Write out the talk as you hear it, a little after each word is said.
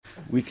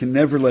we can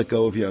never let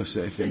go of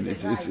Yosef, and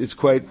it's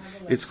quite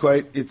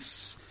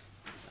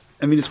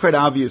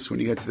obvious when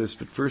you get to this.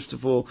 But first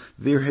of all,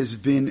 there has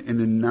been an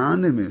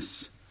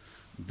anonymous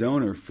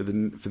donor for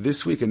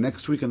this week and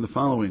next week and the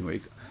following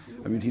week.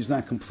 I mean, he's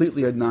not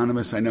completely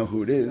anonymous. I know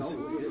who it is,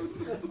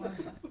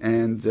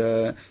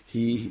 and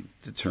he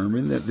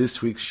determined that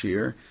this week's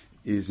shir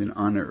is in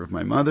honor of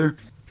my mother.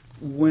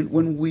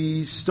 When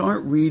we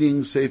start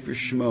reading Sefer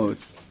Shemot,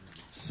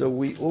 so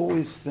we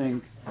always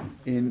think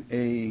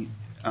in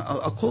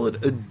I'll call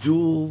it a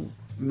dual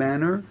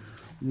manner.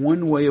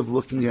 One way of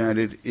looking at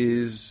it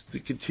is the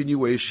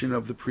continuation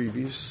of the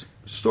previous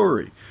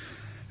story.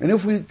 And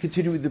if we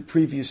continue with the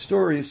previous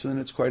story, so then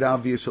it's quite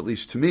obvious, at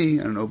least to me,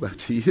 I don't know about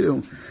to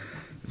you,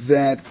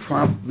 that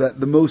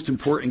the most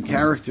important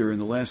character in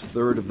the last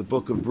third of the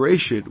book of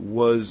Bereshit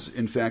was,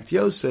 in fact,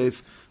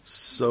 Yosef.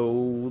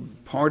 So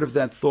part of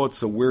that thought,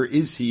 so where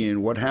is he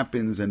and what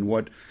happens and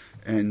what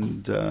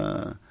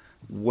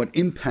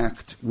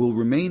impact will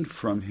remain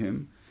from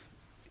him,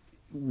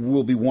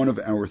 will be one of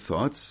our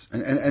thoughts.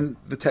 And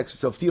the text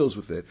itself deals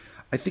with it.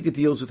 I think it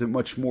deals with it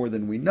much more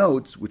than we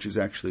note, which is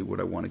actually what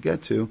I want to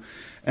get to.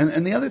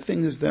 And the other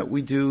thing is that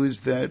we do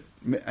is that,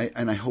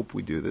 and I hope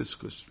we do this,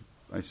 because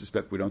I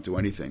suspect we don't do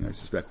anything. I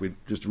suspect we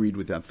just read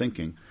without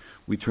thinking.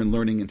 We turn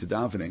learning into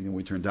davening, and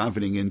we turn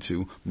davening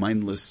into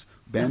mindless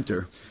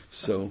banter.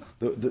 So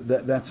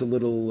that's a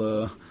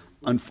little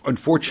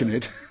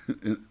unfortunate,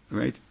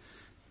 right?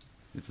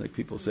 It's like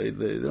people say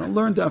they don't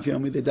learn Daf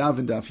Yomi, they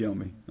daven Daf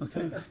Yomi.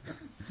 Okay,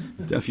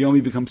 Daf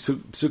Yomi becomes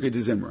Psukei de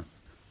Zimra,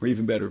 or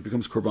even better, it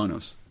becomes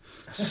Korbanos.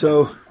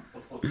 So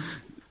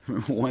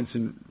once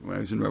when I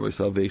was in Rabbi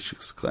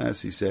Soloveitchik's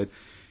class,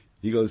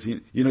 he goes,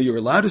 you're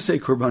allowed to say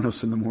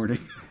Korbanos in the morning.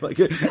 Like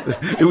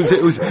it was.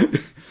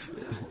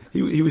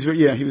 He was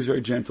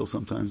very gentle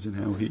sometimes in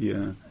how he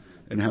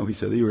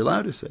said that you were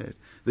allowed to say it.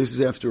 This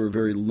is after a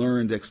very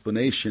learned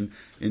explanation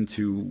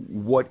into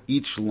what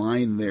each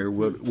line there,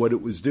 what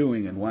it was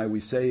doing, and why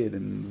we say it,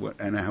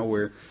 and how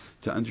we're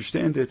to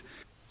understand it.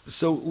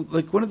 So,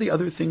 like, one of the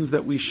other things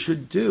that we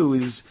should do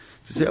is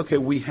to say, okay,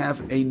 we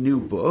have a new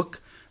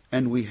book,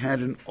 and we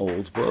had an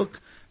old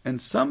book,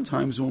 and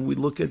sometimes when we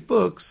look at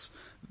books,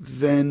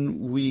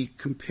 then we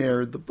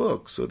compare the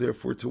books. So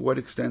therefore, to what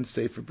extent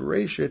Sefer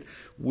Bereshit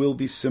will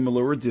be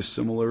similar or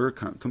dissimilar, or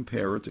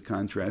compare or to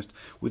contrast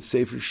with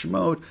Sefer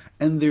Shemot.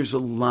 And there's a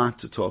lot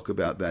to talk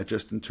about that,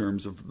 just in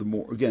terms of the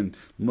more, again,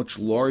 much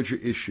larger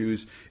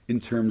issues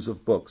in terms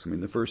of books. I mean,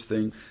 the first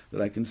thing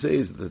that I can say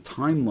is that the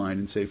timeline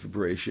in Sefer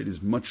Bereshit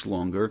is much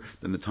longer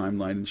than the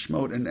timeline in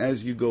Shemot. And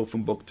as you go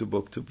from book to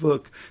book to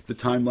book, the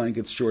timeline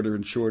gets shorter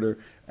and shorter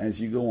as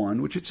you go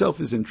on, which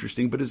itself is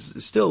interesting, but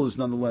still is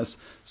nonetheless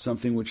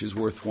something which is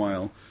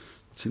worthwhile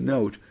to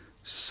note.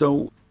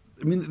 So,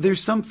 I mean,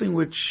 there's something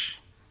which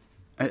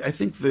I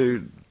think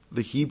the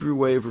Hebrew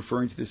way of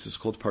referring to this is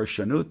called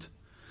parshanut.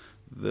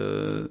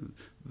 The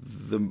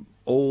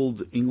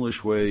old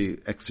English way,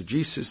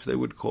 exegesis, they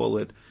would call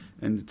it,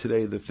 and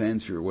today the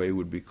fancier way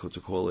would be to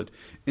call it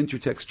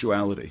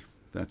intertextuality.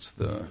 That's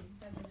the...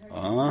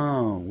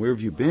 Oh, where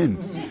have you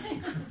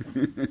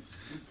been?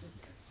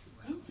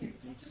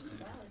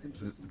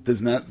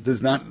 Does not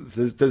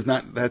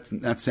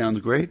that sounds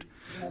great?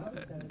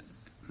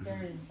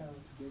 Very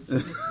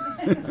intelligent.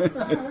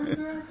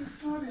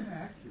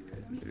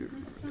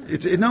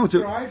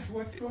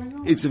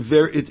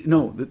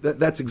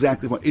 That's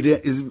exactly what it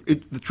is.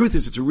 The truth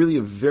is, it's really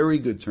a very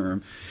good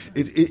term.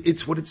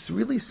 It's what it's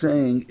really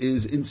saying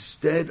is,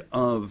 instead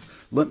of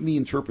let me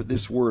interpret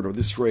this word or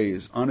this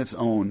phrase on its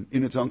own,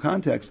 in its own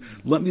context,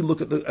 let me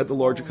look at the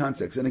larger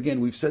context. And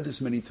again, we've said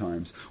this many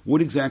times. What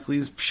exactly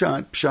is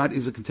pshat? Pshat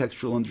is a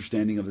contextual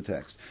understanding of the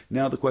text.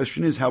 Now the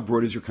question is, how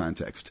broad is your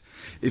context?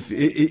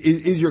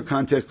 Is your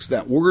context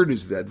that word?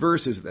 Is it that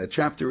verse? Is it that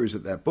chapter? Is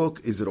it that book?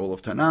 Is it all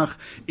of Tanakh?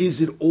 Is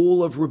it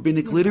all of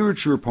rabbinic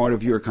literature part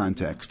of your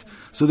context?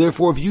 So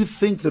therefore, if you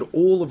think that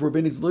all of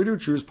rabbinic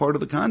literature is part of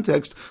the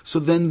context, so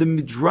then the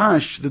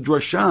midrash, the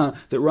drasha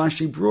that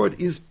Rashi brought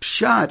is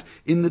pshat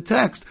in the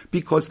text,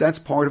 because that's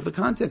part of the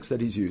context that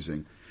he's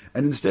using.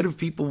 And instead of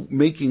people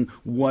making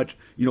what,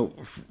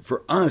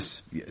 for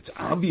us, it's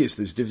obvious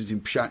there's a difference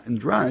between pshat and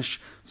drash,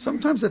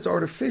 sometimes that's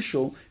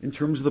artificial in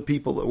terms of the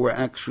people that were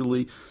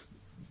actually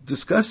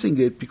discussing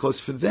it, because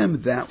for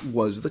them that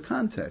was the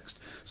context.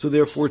 So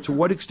therefore, to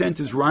what extent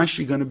is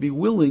Rashi going to be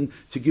willing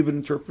to give an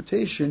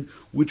interpretation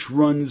which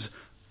runs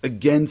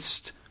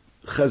against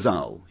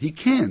Chazal? He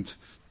can't,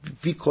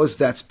 because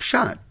that's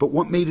pshat. But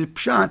what made it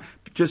pshat?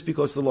 Just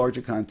because of the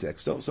larger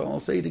context. So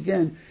I'll say it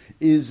again,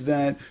 is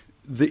that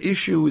the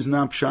issue is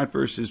not pshat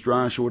versus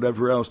drash or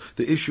whatever else.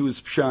 The issue is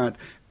pshat,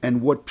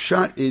 and what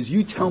pshat is,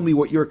 you tell me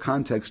what your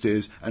context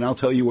is, and I'll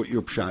tell you what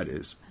your pshat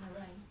is.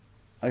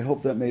 I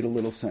hope that made a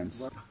little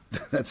sense.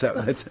 That's how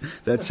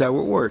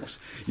it works.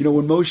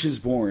 When Moshe is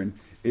born,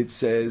 it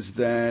says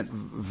that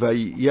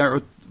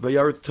Vayarto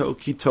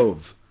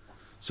Kitov.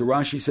 So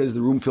Rashi says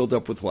the room filled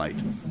up with light.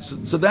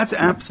 So that's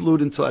absolute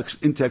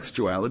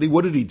intextuality.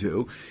 What did he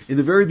do? In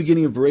the very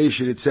beginning of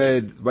Bereshit, it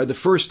said, by the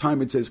first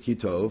time it says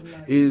Kitov,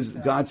 is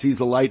God sees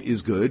the light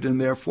is good, and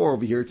therefore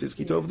over here it says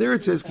Kitov, there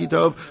it says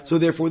Kitov, so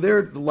therefore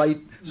there the light,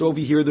 so over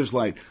here there's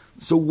light.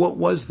 So what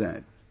was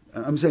that?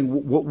 I'm saying,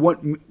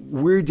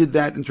 where did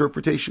that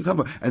interpretation come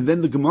from? And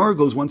then the Gemara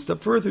goes one step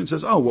further and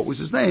says, what was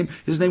his name?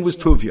 His name was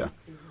Tuvia.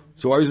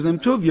 So why was his name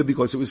Tuvia?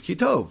 Because it was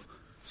Kitov.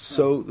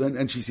 So then,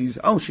 and she says,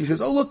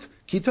 look,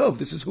 Kitov,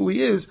 this is who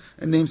he is,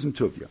 and names him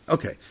Tuvia.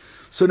 Okay,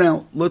 so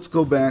now let's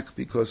go back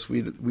because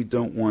we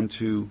don't want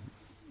to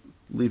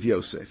leave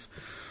Yosef.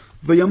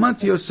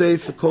 V'yamat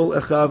Yosef v'kol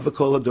echav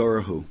v'kol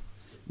adorahu.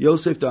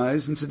 Yosef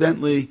dies.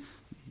 Incidentally,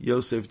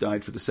 Yosef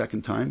died for the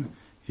second time.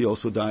 He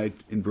also died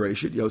in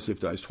Bereshit. Yosef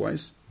dies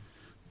twice.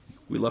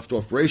 We left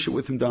off Bereshit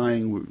with him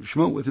dying,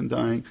 Shemot with him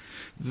dying.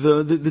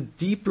 The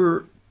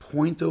deeper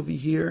point over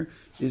here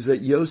is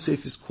that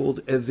Yosef is called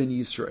Even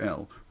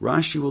Yisrael.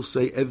 Rashi will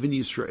say Even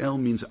Yisrael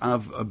means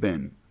Av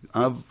Aben.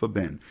 Av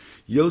Aben.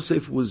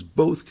 Yosef was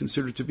both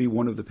considered to be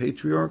one of the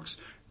patriarchs,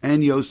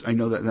 and I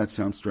know that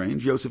sounds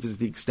strange. Yosef is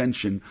the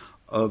extension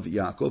of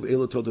Yaakov.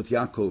 Ela Toldot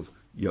Yaakov,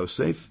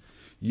 Yosef.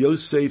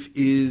 Yosef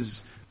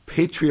is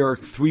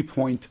patriarch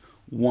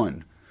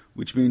 3.1.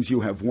 Which means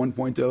you have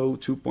 1.0,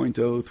 2.0,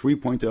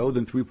 3.0,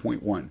 then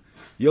 3.1.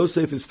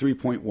 Yosef is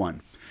 3.1.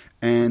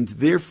 And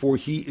therefore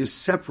he is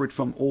separate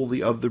from all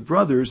the other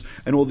brothers,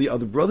 and all the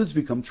other brothers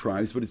become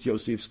tribes, but it's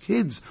Yosef's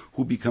kids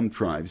who become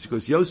tribes,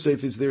 because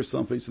Yosef is there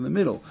someplace in the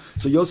middle.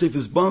 So Yosef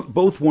is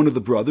both one of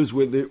the brothers,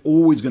 where there's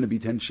always going to be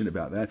tension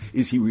about that.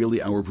 Is he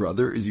really our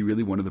brother? Is he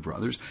really one of the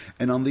brothers?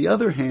 And on the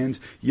other hand,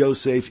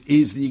 Yosef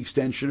is the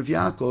extension of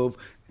Yaakov,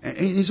 and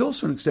he's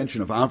also an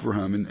extension of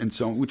Avraham and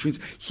so on, which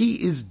means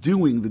he is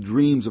doing the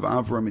dreams of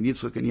Avraham and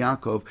Yitzchak and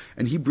Yaakov,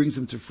 and he brings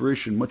them to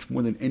fruition much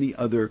more than any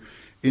other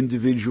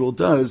individual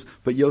does.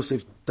 But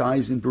Yosef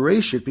dies in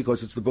Bereshit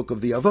because it's the book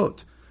of the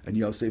Avot. And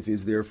Yosef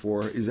is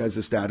has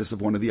the status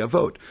of one of the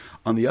Avot.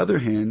 On the other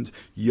hand,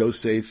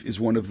 Yosef is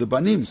one of the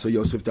Banim, so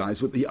Yosef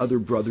dies with the other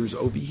brothers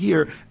over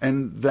here,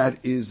 and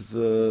that is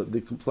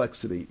the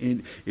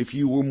complexity. If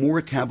you were more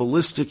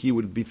Kabbalistic, you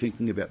would be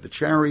thinking about the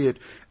chariot,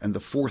 and the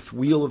fourth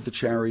wheel of the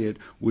chariot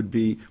would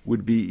be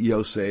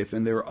Yosef,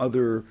 and there are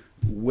other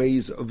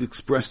ways of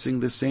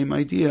expressing the same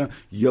idea.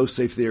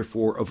 Yosef,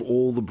 therefore, of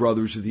all the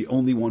brothers, is the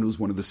only one who's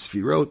one of the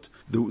Sfirot.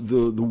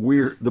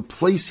 The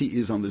place he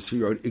is on the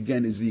Sfirot,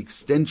 again, is the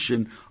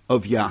extension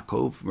of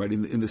Yaakov, right,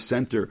 in the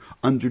center,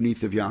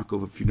 underneath of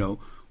Yaakov, if you know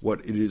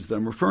what it is that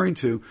I'm referring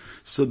to.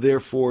 So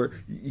therefore,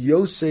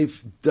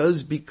 Yosef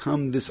does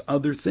become this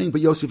other thing, but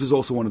Yosef is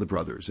also one of the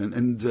brothers.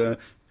 And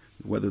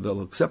whether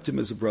they'll accept him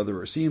as a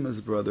brother or see him as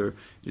a brother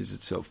is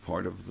itself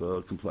part of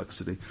the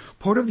complexity.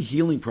 Part of the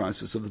healing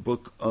process of the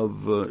book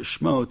of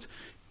Shemot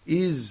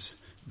is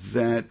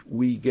that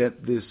we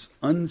get this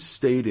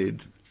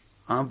unstated,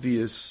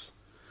 obvious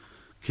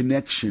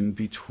connection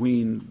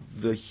between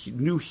the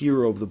new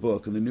hero of the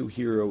book, and the new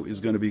hero is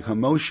going to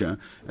become Moshe,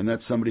 and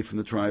that's somebody from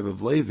the tribe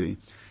of Levi,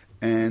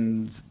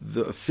 and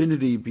the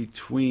affinity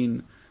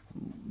between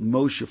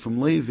Moshe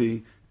from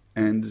Levi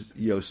and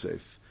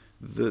Yosef.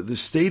 The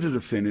stated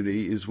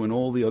affinity is when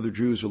all the other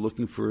Jews are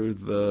looking for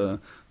the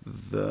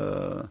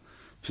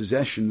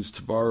possessions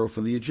to borrow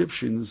from the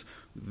Egyptians.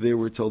 They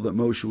were told that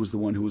Moshe was the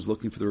one who was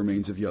looking for the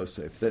remains of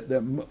Yosef. That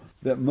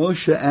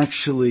Moshe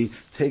actually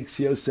takes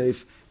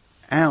Yosef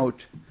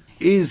out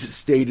is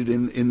stated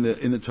in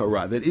the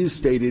Torah. That is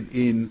stated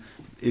in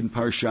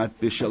Parshat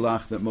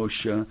Bishalach, that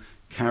Moshe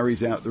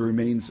carries out the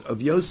remains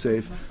of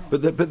Yosef.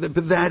 But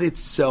that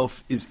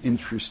itself is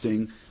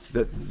interesting.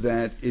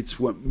 That it's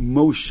what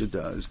Moshe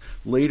does.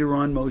 Later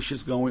on, we're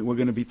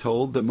going to be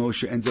told that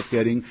Moshe ends up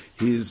getting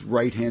his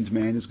right-hand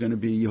man is going to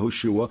be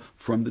Yehoshua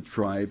from the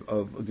tribe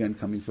of, again,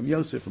 coming from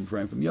Yosef,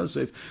 from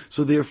Yosef.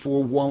 So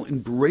therefore, while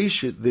in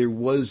Bereshit there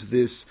was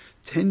this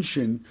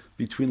tension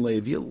between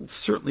Levi,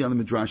 certainly on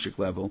the Midrashic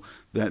level,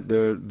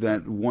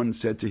 that one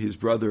said to his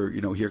brother,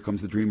 here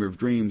comes the dreamer of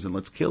dreams, and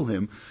let's kill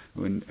him.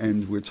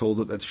 And we're told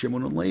that that's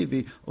Shimon and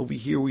Levi. Over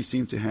here, we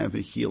seem to have a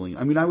healing.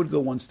 I mean, I would go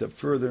one step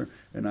further,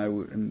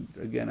 and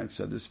again, I've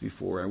said this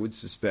before, I would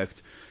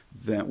suspect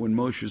that when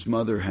Moshe's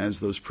mother has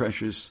those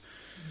precious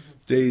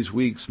days,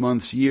 weeks,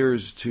 months,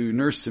 years to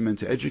nurse him and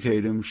to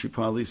educate him, she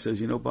probably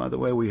says, by the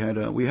way, we had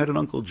an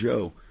Uncle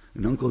Joe.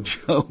 And Uncle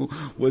Joe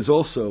was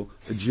also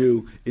a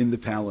Jew in the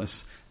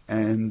palace,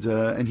 and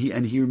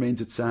he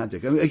remains a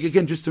tzaddik. I mean,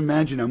 again, just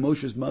imagine how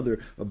Moshe's mother,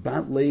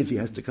 Bat Levi,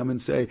 has to come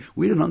and say,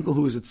 we had an uncle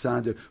who was a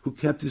tzaddik, who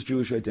kept his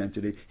Jewish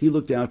identity. He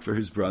looked out for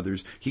his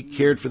brothers. He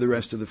cared for the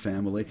rest of the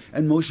family.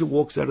 And Moshe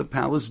walks out of the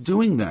palace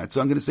doing that. So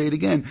I'm going to say it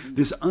again.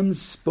 This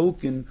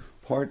unspoken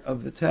part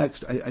of the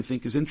text, I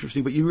think, is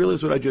interesting. But you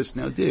realize what I just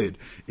now did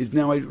is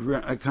now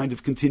I kind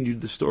of continued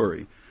the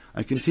story.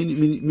 I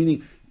continued,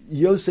 meaning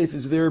Yosef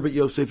is there, but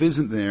Yosef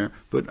isn't there.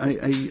 But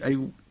I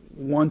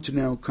want to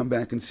now come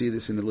back and see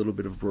this in a little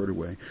bit of a broader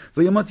way.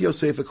 V'yamat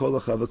Yosef kol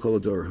achav kol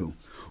adorahu.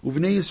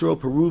 Uvnei Yisrael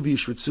paru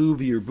v'yishritzu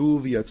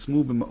v'yirbu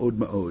v'yatzmu b'ma'od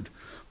ma'od.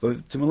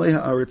 V'timalei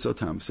ha'aretz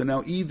otam. So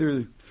now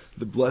either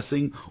the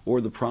blessing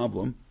or the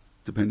problem,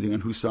 depending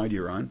on whose side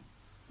you're on.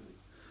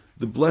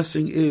 The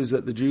blessing is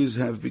that the Jews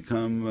have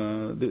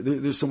become,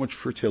 there's so much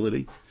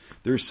fertility,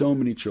 there are so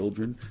many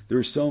children, there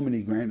are so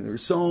many there are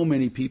so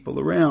many people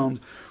around,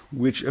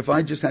 which if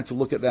I just had to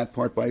look at that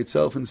part by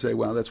itself and say,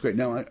 wow, that's great,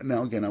 now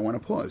again, I want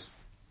to pause.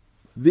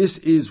 This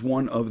is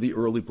one of the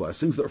early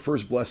blessings, the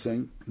first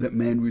blessing that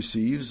man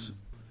receives,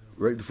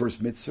 right? The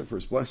first mitzvah,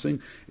 first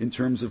blessing, in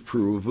terms of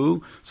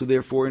Puruvu. So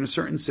therefore, in a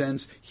certain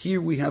sense, here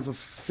we have a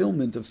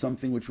fulfillment of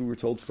something which we were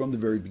told from the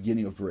very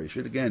beginning of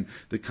Bereshit. Again,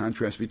 the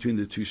contrast between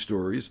the two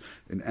stories,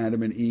 in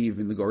Adam and Eve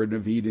in the Garden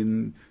of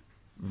Eden,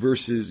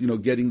 versus,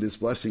 getting this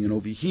blessing, and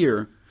over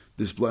here,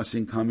 this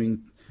blessing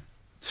coming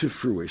to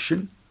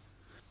fruition.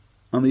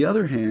 On the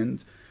other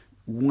hand,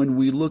 when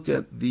we look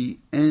at the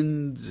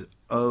end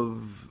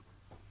of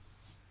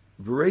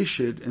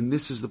Bereshit, and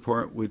this is the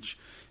part which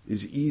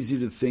is easy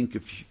to think,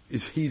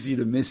 is easy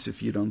to miss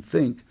if you don't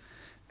think,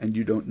 and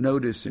you don't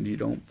notice, and you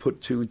don't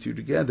put two and two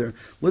together.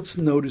 Let's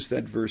notice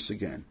that verse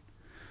again.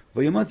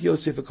 Vayamat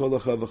Yosef kol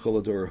achav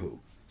v'chol adorahu.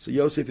 So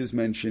Yosef is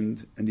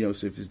mentioned, and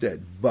Yosef is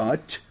dead.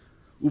 But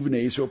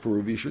uvnei Yisrael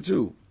paru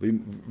v'yishritzu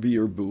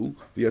v'yirbu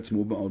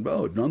v'yatzmu b'ma'od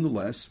ma'od.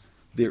 Nonetheless,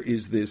 there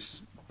is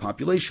this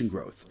population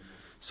growth.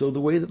 So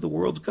the way that the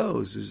world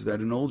goes is that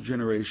an old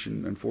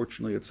generation,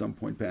 unfortunately, at some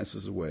point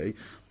passes away,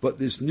 but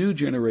this new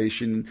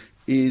generation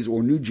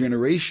or new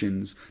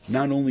generations,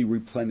 not only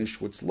replenish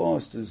what's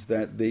lost, is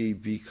that they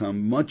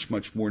become much,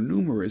 much more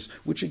numerous,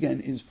 which again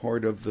is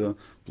part of the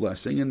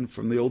blessing. And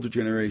from the older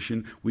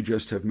generation, we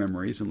just have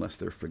memories unless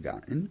they're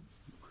forgotten.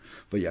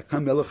 So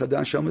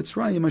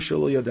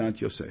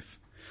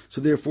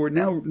therefore,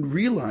 now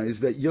realize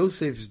that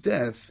Yosef's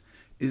death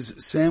is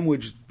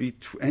sandwiched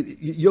between,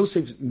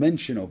 Yosef's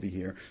mention over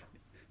here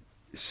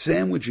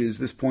sandwiches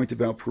this point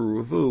about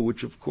Puruvu,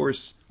 which of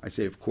course, I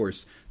say of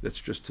course, that's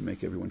just to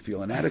make everyone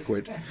feel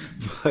inadequate,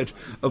 but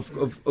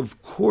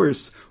of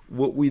course,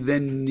 what we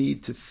then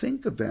need to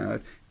think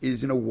about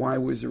is, why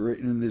was it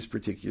written in this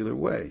particular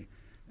way?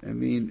 I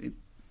mean,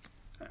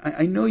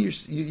 I know you're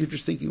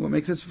just thinking what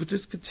makes sense, but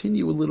just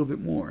continue a little bit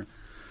more.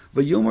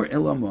 Vayomer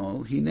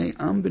elamo, hine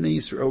am b'nei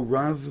Yisrael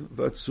rav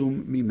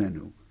v'atzum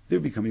mimenu. They're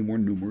becoming more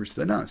numerous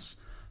than us.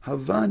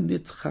 Hava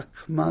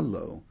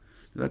nitchakmalo.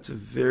 That's a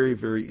very,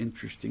 very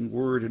interesting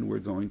word, and we're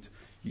going to,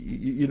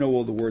 you know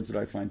all the words that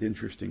I find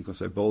interesting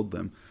because I bold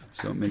them,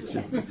 so it makes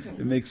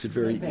it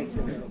very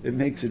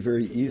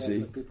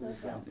easy.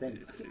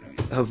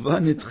 Hava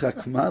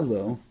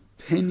nitchakmalo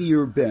pen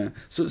yirbeh.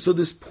 So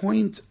this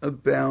point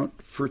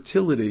about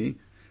fertility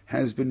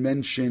has been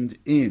mentioned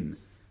in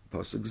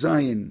Pasuk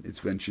Zayin.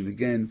 It's mentioned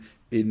again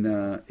in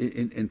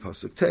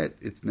Pasuk Tet.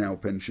 It's now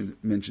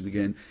mentioned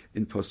again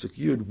in Pasuk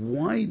Yud.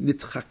 Why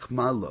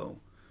nitchakmalo?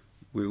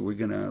 We're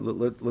gonna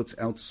let's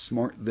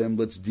outsmart them.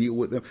 Let's deal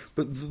with them.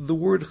 But the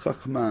word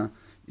chachma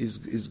is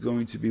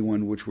going to be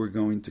one which we're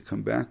going to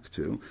come back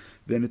to.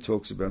 Then it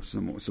talks about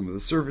some of the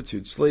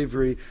servitude,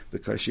 slavery.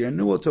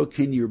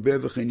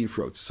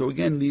 So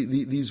again,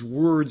 these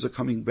words are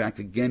coming back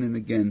again and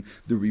again.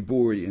 The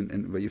ribori and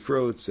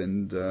vayifrots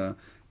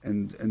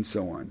and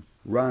so on.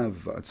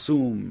 Rav,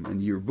 Atzum,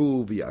 and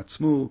Yirbu,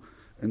 V'yatzmu,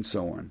 and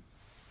so on.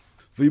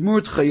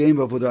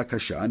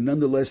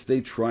 Nonetheless,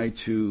 they try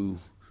to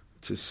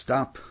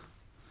stop,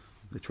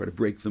 they try to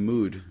break the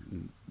mood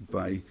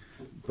by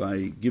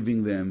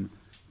giving them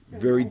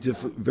very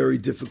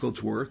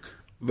difficult work.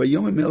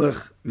 Vayom Melech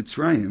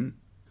Mitzrayim,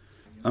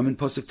 I'm in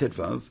Pasuk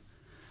Tetvav.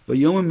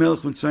 Vayom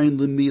Melech Mitzrayim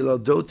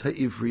l'miladot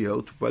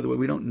ha'ivriot. By the way,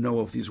 we don't know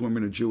if these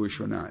women are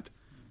Jewish or not.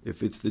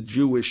 If it's the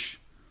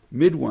Jewish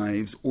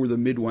midwives or the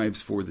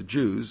midwives for the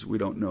Jews, we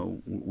don't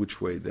know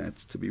which way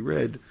that's to be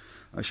read.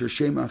 Asher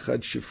Shem Achad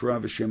Shifra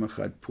v'Shem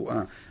Achad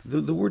Pu'ah.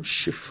 The word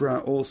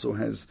Shifra also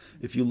has,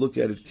 if you look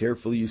at it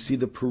carefully, you see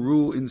the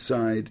Peru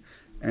inside,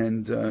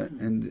 and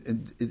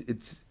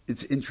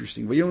it's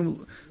interesting.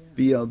 Vayom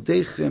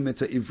bi'aldechem et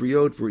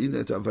ha'ivriot v'rin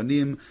et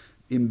avanim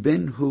im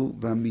benhu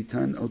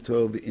v'amitan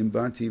oto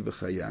v'imbati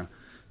v'chaya.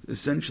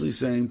 Essentially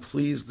saying,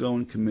 please go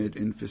and commit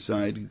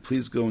infanticide,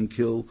 please go and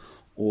kill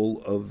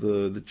all of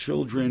the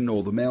children,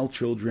 all the male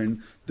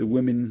children, the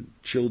women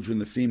children,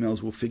 the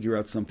females will figure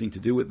out something to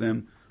do with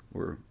them,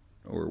 or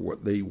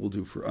what they will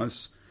do for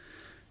us.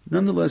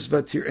 Nonetheless,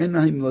 vatir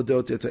enahim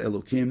ladot et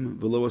elokim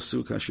v'lo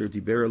asu kasher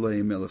diber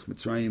aleim melech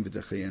Mitzrayim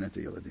v'techayen et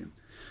yeladim.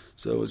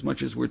 So as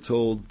much as we're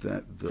told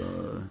that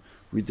the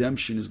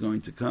redemption is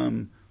going to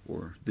come,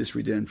 or this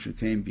redemption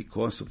came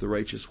because of the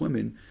righteous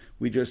women,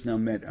 we just now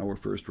met our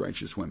first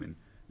righteous women.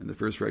 And the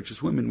first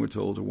righteous women, we're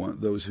told, are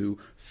those who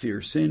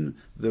fear sin,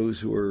 those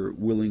who are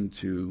willing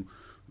to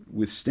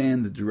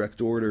withstand the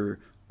direct order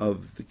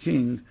of the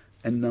king,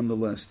 and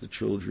nonetheless the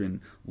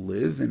children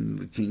live, and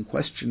the king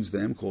questions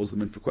them, calls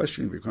them in for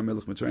questioning. Why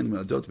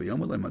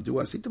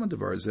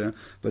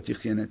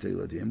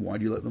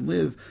do you let them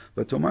live?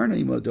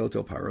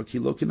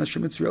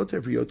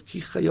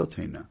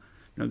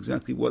 Now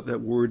exactly what that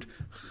word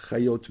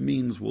chayot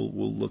means, we'll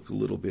look a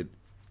little bit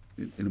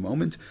in a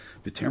moment.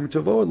 They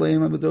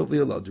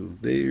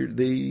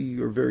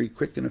are very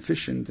quick and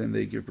efficient, and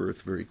they give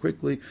birth very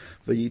quickly.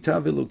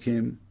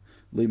 Again,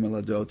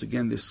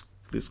 this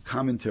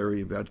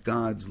commentary about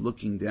God's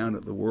looking down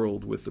at the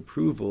world with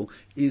approval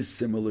is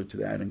similar to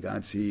that, and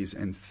God sees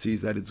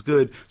that it's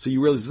good. So you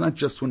realize it's not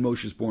just when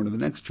Moshe is born in the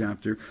next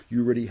chapter.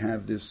 You already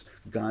have this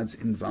God's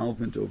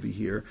involvement over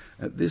here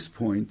at this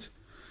point.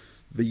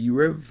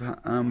 V'yirev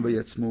ha'am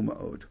v'yatzmu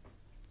ma'od.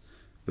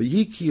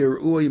 V'yiki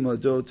yeru'ah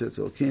yimadot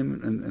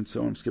etelkim, and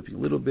so I'm skipping a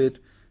little bit.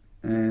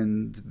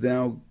 And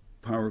now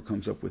Paro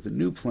comes up with a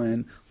new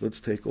plan. Let's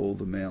take all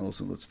the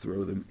males and let's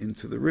throw them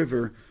into the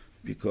river,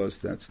 because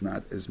that's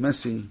not as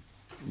messy,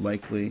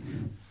 likely,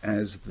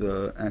 as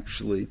the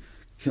actually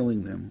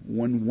killing them.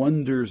 One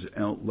wonders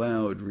out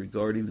loud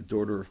regarding the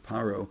daughter of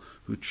Paro,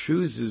 who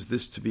chooses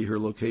this to be her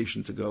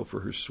location to go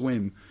for her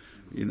swim.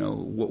 You know,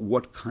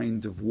 what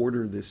kind of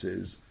water this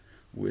is,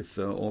 with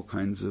all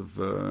kinds of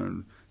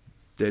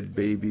dead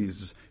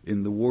babies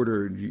in the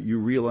water. You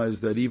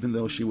realize that even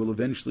though she will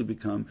eventually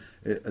become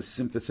a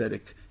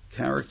sympathetic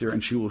character,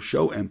 and she will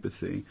show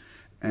empathy,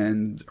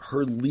 and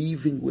her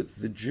leaving with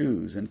the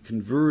Jews and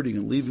converting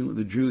and leaving with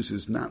the Jews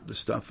is not the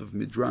stuff of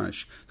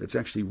Midrash. That's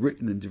actually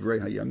written in Divrei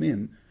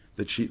Hayamim,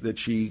 that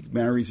she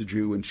marries a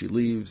Jew and she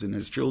leaves and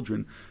has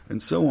children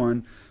and so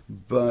on.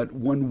 But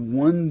one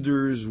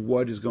wonders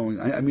what is going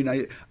on.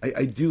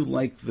 I do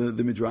like the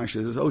Midrash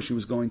that says, she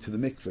was going to the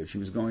mikveh. She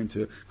was going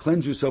to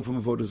cleanse herself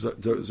from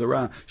avodah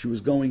zarah. She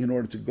was going in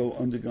order to go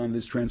undergo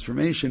this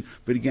transformation.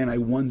 But again, I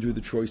wonder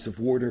the choice of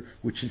water,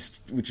 which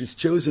is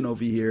chosen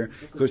over here,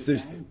 because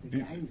there's the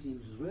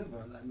Ganges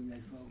River. I mean,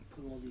 that's all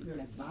put all these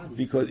dead bodies.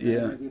 Because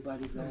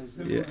everybody goes.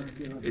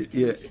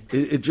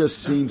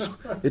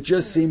 It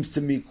just seems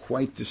to me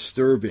quite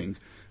disturbing.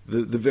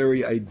 The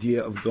very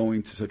idea of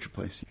going to such a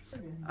place.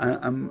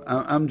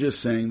 I'm just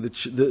saying that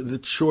the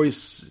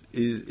choice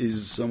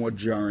is somewhat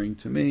jarring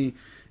to me.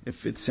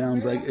 If it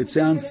sounds that's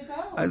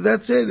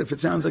it. If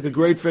it sounds like a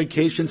great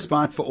vacation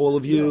spot for all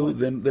of you,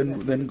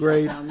 then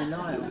great.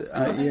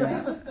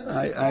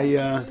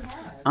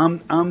 I'm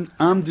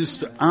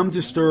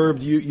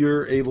disturbed.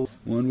 You're able.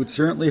 One would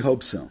certainly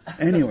hope so.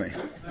 Anyway.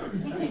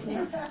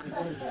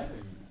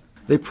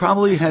 They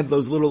probably had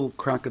those little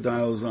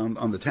crocodiles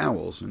on the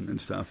towels and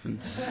stuff. And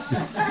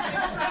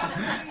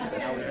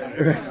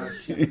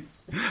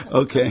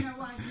okay. You know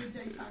why the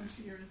daytime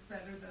shear is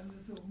better than the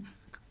Zoom.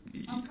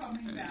 I'm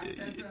coming back.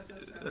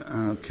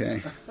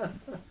 Okay.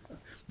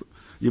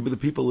 Yeah, but the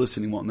people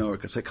listening won't know it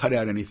because I cut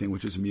out anything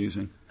which is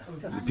amusing.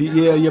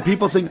 Yeah.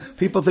 People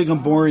think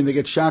I'm boring. They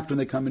get shocked when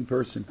they come in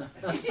person.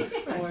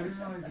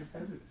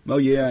 Oh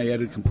yeah, I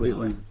edited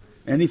completely.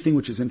 Anything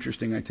which is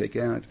interesting, I take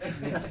out.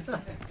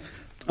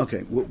 Okay,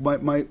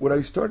 what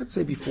I started to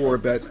say before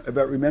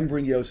about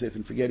remembering Yosef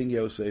and forgetting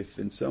Yosef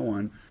and so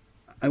on,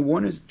 I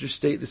want to just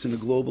state this in a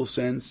global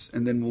sense,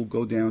 and then we'll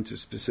go down to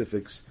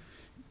specifics.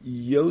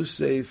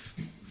 Yosef,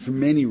 for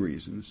many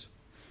reasons,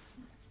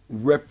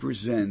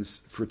 represents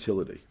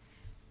fertility,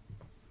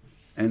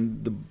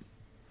 and the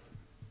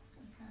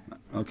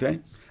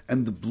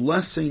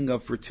blessing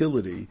of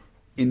fertility,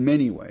 in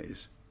many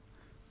ways,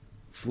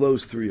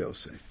 flows through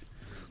Yosef.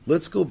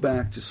 Let's go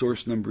back to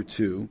source number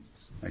 2.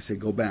 I say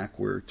go back,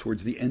 we're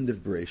towards the end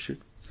of Bereshit.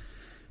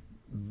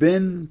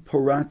 Ben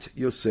Porat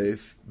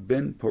Yosef,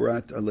 Ben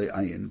Porat Ale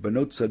Ayin,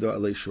 Banot Sada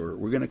Ale Shor.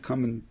 We're going to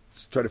come and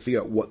try to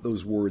figure out what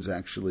those words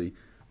actually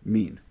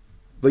mean.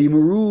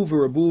 Vayimaru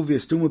v'rabu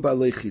v'yastuma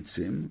ba'alei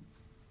chitzim.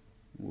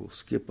 We'll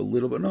skip a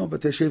little bit. No,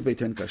 Vateshev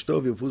Beiten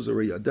Kashtov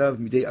Yevuzarei Yadav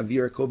Midei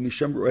Avir Yaakov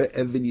Misham Roeh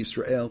Even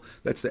Yisrael.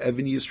 That's the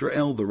Even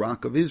Yisrael, the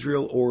rock of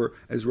Israel, or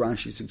as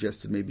Rashi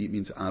suggested, maybe it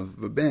means Av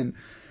V'ben.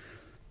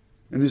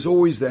 And there's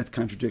always that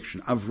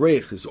contradiction.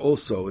 Avrech is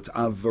also, it's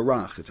Av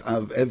Varach, it's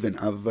Av Even,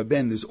 Av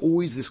Vaben. There's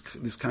always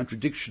this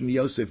contradiction in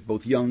Yosef,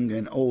 both young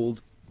and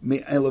old.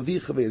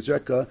 Me'elavicha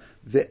ve'ezreka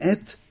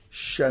ve'et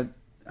shad.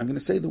 I'm going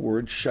to say the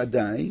word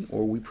Shaddai,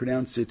 or we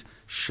pronounce it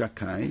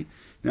Shakai.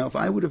 Now, if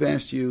I would have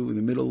asked you in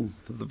the middle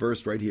of the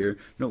verse right here,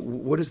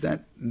 what does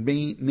that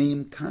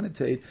name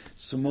connotate?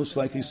 So most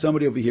likely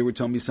somebody over here would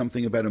tell me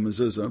something about a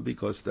mezuzah,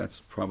 because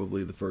that's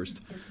probably the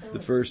first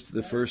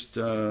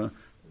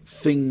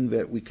thing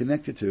that we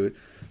connected to it.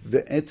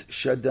 Ve'et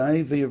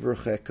Shaddai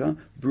ve'yavracheka,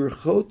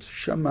 brachot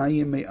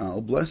shamayim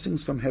me'al,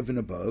 blessings from heaven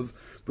above,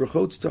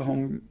 brachot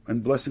tahom,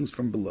 and blessings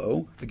from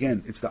below.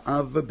 Again, it's the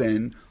Av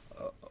Vaben,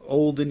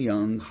 old and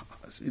young.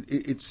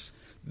 It's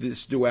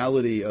this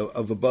duality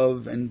of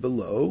above and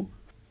below.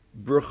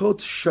 Brachot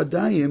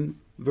Shaddayim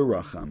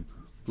v'racham,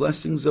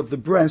 blessings of the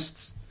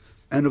breasts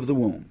and of the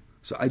womb.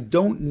 So I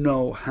don't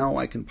know how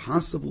I can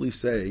possibly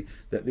say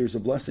that there's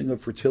a blessing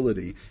of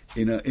fertility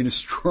in a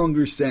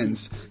stronger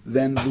sense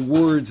than the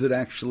words that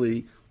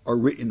actually are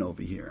written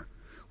over here.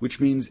 Which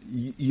means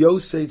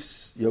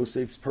Yosef's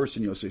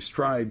person, Yosef's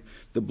tribe,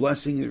 the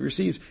blessing it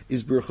receives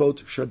is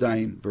Berchot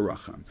Shaddayim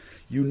V'racham.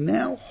 You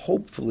now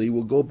hopefully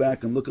will go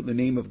back and look at the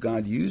name of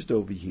God used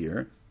over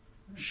here,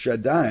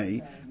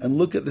 Shaddai, and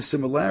look at the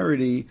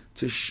similarity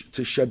to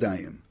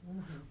Shaddayim.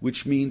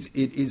 which means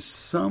it is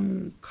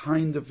some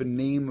kind of a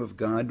name of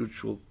God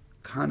which will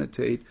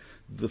connotate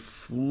the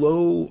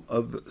flow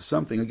of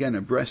something. Again,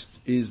 a breast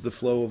is the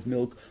flow of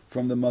milk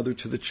from the mother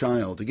to the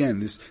child.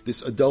 Again,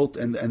 this adult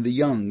and the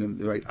young,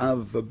 right?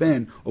 Av,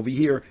 ben. Over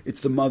here,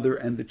 it's the mother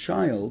and the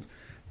child.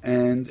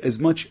 And as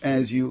much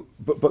as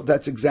but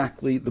that's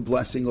exactly the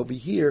blessing over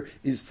here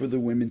is for the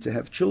women to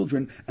have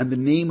children and the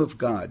name of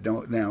God.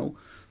 Now,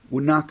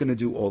 we're not going to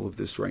do all of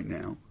this right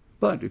now.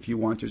 But if you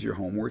want as your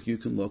homework, you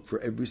can look for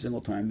every single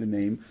time the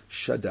name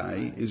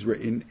Shaddai is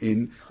written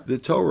in the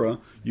Torah.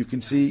 You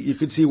can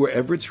see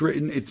wherever it's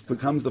written, it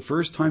becomes the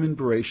first time in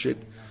Bereshit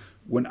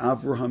when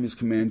Avraham is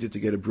commanded to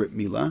get a Brit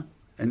Milah.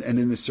 And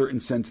in a certain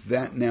sense,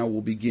 that now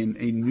will begin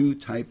a new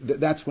type.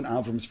 That's when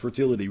Avram's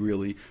fertility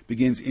really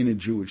begins in a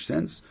Jewish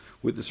sense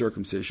with the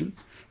circumcision.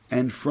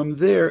 And from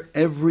there,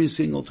 every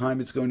single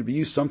time it's going to be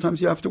used.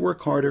 Sometimes you have to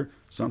work harder,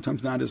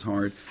 sometimes not as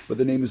hard, but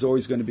the name is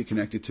always going to be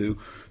connected to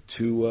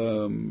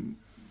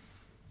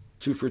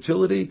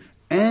fertility.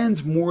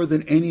 And more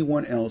than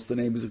anyone else, the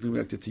name is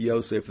connected to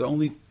Yosef. The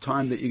only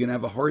time that you're going to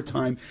have a hard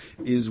time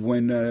is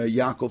when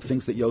Yaakov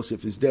thinks that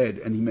Yosef is dead,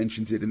 and he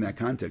mentions it in that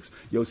context.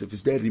 Yosef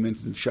is dead, and he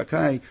mentions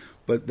Shakai,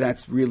 but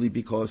that's really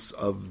because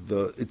of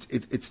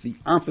it's the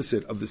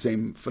opposite of the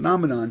same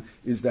phenomenon,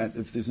 is that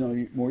if there's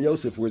no more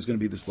Yosef, where's going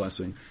to be this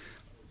blessing?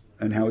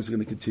 And how is it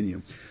going to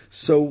continue?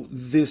 So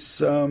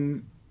this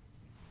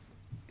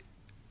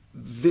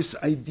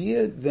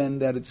idea then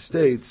that it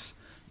states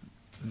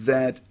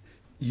that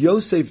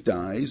Yosef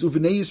dies,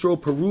 Uvnei Yisrael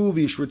paru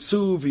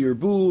v'yishritzu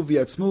v'yirbu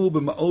v'yatzmu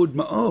b'ma'od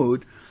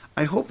ma'od.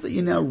 I hope that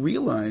you now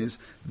realize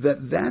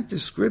that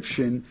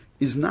description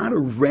is not a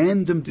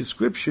random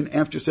description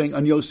after saying,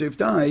 and Yosef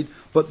died,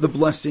 but the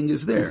blessing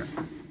is there.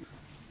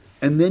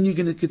 And then you're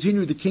going to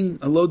continue the king,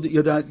 Alod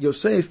Yadat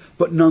Yosef,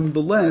 but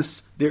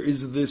nonetheless, there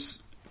is this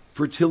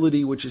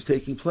fertility which is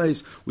taking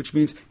place, which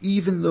means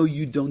even though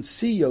you don't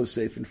see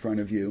Yosef in front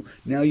of you,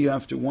 now you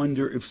have to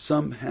wonder if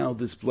somehow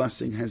this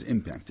blessing has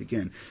impact.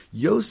 Again,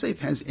 Yosef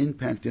has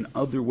impact in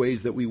other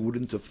ways that we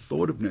wouldn't have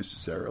thought of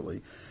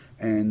necessarily.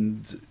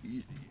 And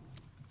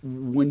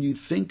when you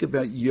think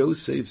about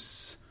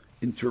Yosef's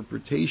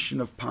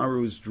interpretation of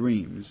Paro's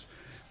dreams,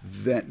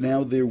 that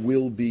now there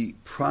will be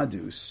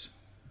produce,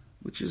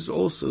 which is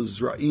also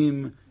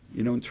Zra'im,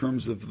 in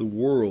terms of the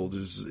world,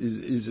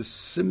 is a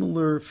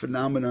similar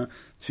phenomena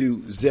to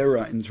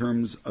Zera in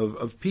terms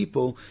of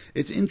people.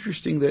 It's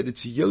interesting that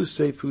it's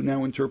Yosef who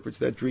now interprets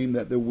that dream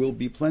that there will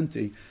be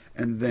plenty,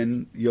 and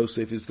then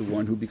Yosef is the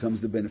one who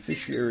becomes the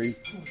beneficiary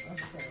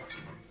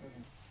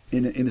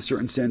in a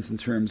certain sense in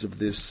terms of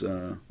this,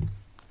 in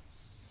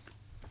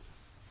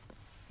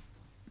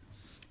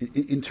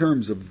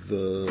terms of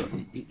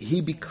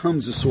he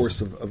becomes a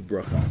source of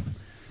bracha.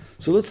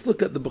 So let's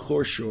look at the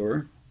Bechor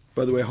Shor.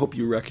 By the way, I hope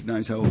you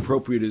recognize how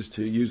appropriate it is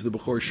to use the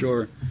Bechor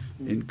Shor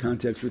in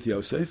context with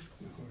Yosef.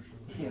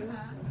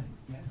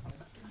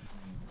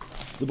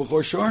 The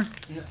Bechor Shor?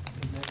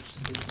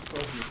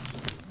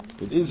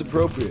 It is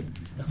appropriate.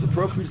 It's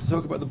appropriate to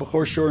talk about the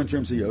Bechor Shor in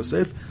terms of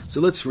Yosef.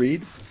 So let's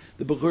read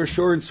the Bechor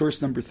Shor in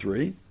source number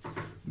 3.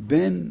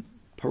 Ben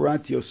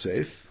Parat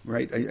Yosef,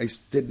 right? I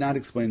did not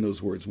explain those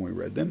words when we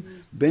read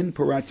them. Ben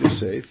Parat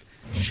Yosef,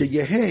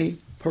 Sheyehei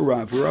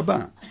Parat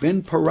v'Rabah.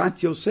 Ben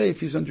Parat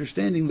Yosef, he's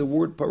understanding the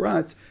word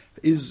Parat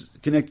is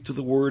connected to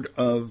the word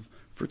of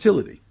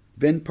fertility.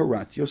 Ben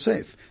Parat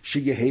Yosef.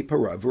 Sheyehei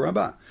Parat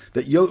v'Rabah.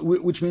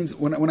 Which means,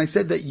 when I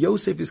said that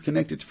Yosef is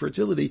connected to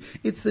fertility,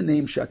 it's the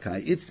name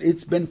Shakai.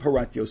 It's Ben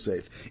Parat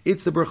Yosef.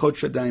 It's the Berachot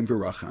Shadayim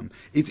v'Racham.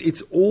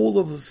 It's all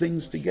of the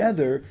things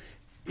together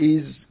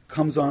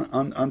comes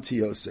onto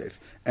Yosef.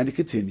 And it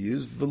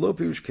continues, V'lo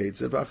pirush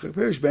ketzev v'achar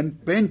pirush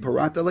ben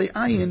parat alei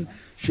ayin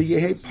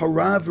sheyehei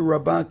para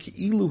v'rabah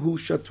ki'iluhu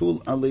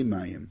shatul alei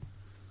mayim.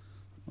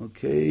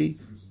 Okay,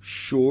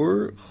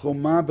 sure,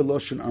 choma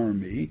beloshen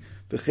armi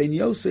v'chein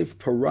Yosef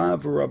para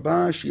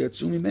v'rabah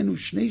sheyatzu mimenu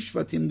shnei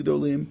shvatim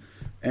gdolim,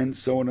 and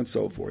so on and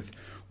so forth.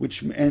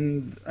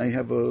 And I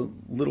have a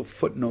little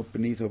footnote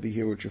beneath over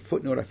here, which a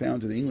footnote I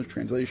found in the English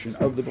translation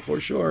of the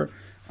Bechor Shor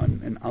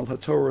on Al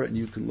HaTorah, and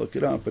you can look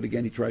it up. But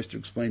again, he tries to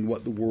explain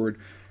what the word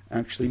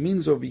actually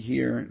means over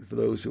here for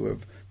those who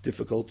have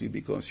difficulty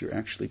because you're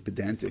actually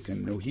pedantic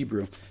and know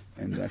Hebrew,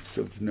 and that's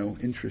of no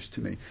interest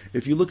to me.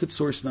 If you look at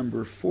source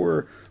number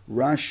 4,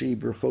 Rashi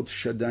Berchot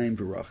Shadayim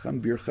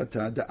V'Racham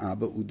Birchata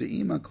Da'aba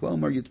U'Da'ima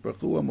Klomar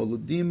Yitbrachu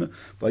HaMolodim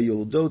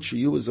V'Yoldot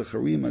Sheyu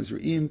Zacharim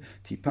Azriim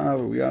Tipa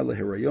V'Riyah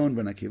L'Herayon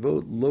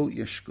V'Nakevot Lo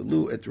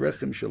Yeshkalu Et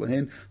Rechem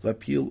Shalahen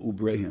Lapil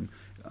U'Brehim.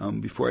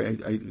 Before I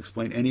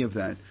explain any of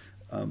that,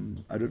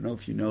 I don't know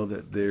if you know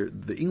that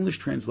the English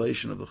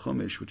translation of the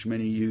Chumash, which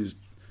many used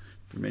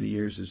for many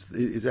years,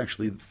 is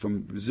actually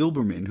from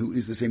Zilberman, who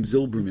is the same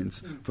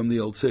Zilbermans from the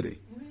Old City.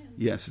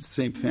 Yes, it's the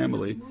same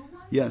family.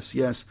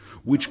 Yes,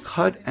 which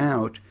cut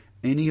out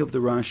any of the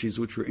Rashis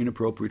which were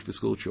inappropriate for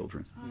school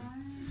children.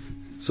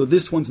 So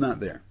this one's not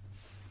there.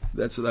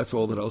 That's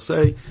all that I'll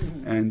say.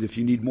 And if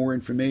you need more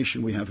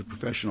information, we have a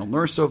professional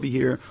nurse over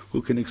here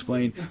who can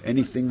explain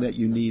anything that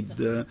you need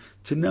to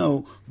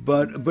know.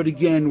 But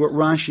again, what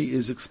Rashi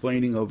is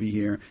explaining over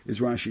here is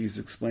Rashi is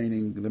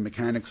explaining the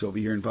mechanics over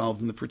here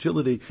involved in the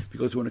fertility,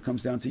 because when it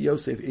comes down to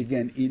Yosef,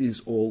 again, it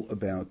is all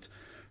about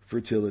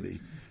fertility.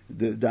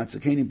 The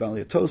Datzakeni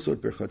Baliatosot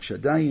Berchot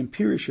Shadayim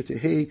Pirish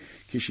Shetehei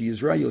Kishi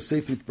Yizra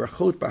Yosef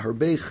Mitbrachot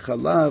Baharbei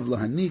Chalav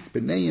Lahanik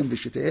B'neiim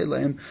V'Shetehei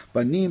Lahem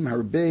Banim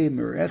Harbei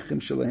Merechem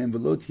Shalahem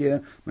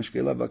Velotia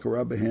Mashkela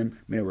Bakara Behem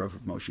Me'arav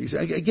of Moshe.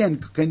 Again,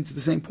 getting to the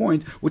same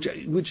point, which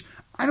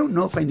I don't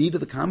know if I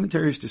needed the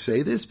commentaries to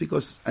say this,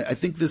 because I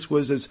think this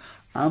was as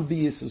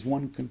obvious as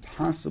one can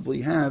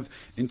possibly have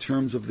in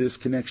terms of this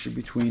connection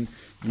between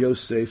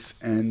Yosef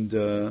and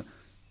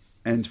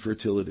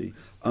fertility.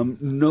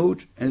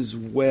 Note as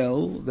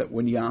well that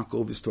when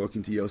Yaakov is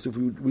talking to Yosef,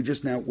 we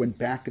just now went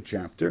back a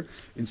chapter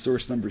in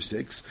source number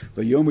 6.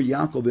 Vayomer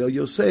Yaakov el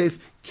Yosef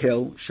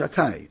kel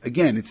Shakai.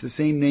 Again, it's the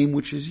same name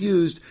which is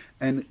used,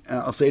 and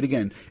I'll say it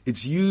again.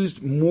 It's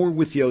used more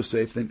with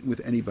Yosef than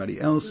with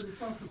anybody else,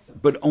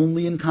 but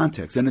only in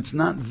context. And it's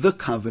not the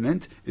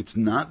covenant. It's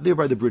not there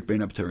by the Brit Bein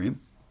Abtarim.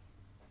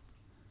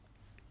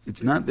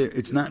 It's not there.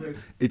 It's not.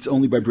 It's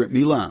only by Brit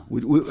Milah,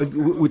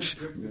 which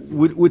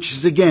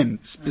is again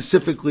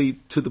specifically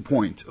to the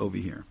point over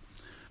here.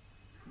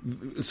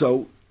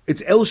 So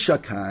it's El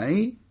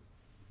Shakai,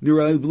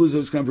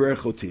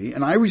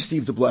 and I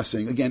received the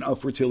blessing again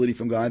of fertility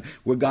from God,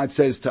 where God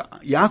says to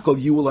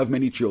Yaakov, "You will have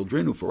many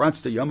children,"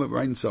 right,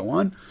 and so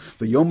on.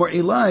 Again,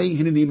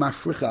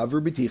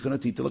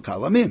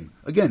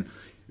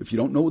 if you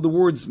don't know the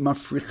words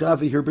mafricha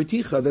v'hir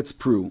beticha, that's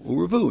pru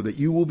or revu, that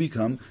you will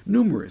become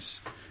numerous.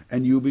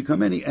 And you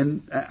become many.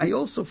 And I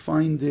also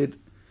find it,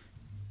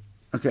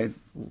 okay,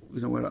 you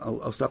know what,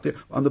 I'll stop there.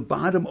 On the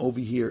bottom over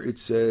here, it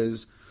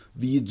says,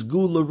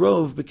 V'yidgu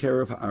l'rov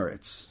b'kerev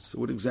ha'aretz. So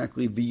what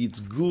exactly,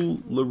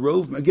 V'yidgu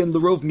l'rov? Again,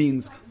 l'rov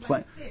means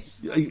plenty.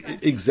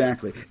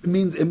 Exactly. It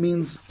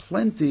means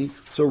plenty.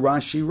 So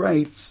Rashi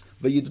writes,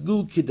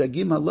 V'yidgu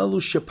kidagim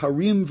halalu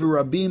sheparim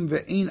v'rabim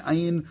v'ein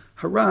ayin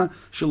hara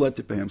shalet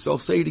behem. So I'll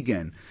say it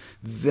again,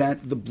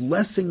 that the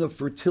blessing of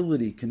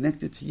fertility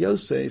connected to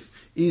Yosef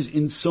is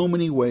in so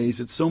many ways,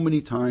 at so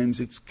many times,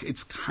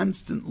 it's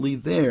constantly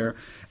there.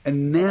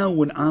 And now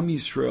when Am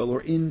Yisrael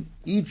are in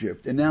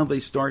Egypt, and now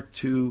they start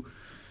to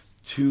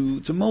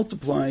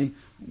multiply,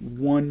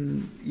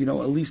 one,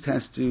 at least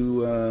has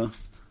to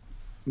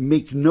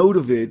make note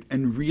of it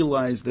and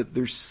realize that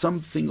there's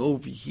something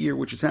over here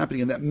which is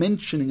happening, and that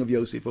mentioning of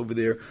Yosef over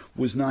there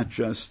was not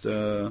just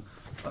an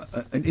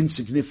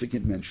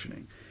insignificant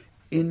mentioning.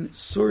 In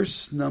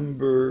source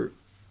number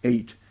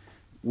 8,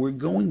 we're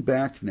going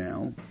back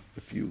now,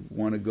 if you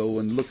want to go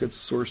and look at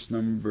source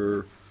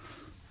number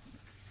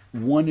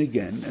 1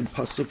 again, and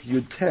Pasuk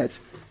Yud Tet.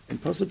 In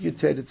Pasuk Yud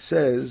Tet it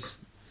says,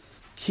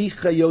 Ki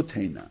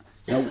chayotena.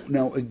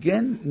 Now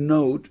again,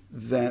 note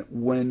that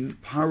when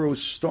Paro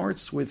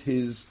starts with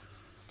his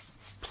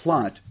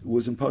plot, it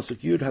was in Pasuk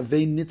Yud,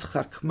 Havei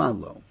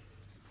nitchakmalo.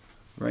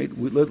 Right?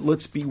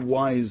 Let's be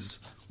wise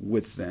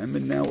with them.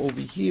 And now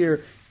over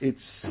here,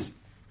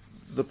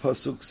 the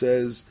Pasuk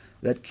says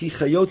that Ki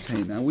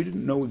chayotena. We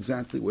didn't know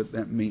exactly what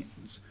that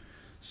means.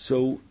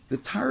 So the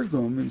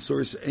Targum in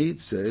source 8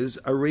 says,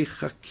 Arei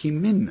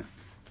chakimin.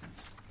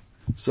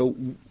 So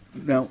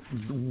now,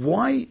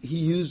 why he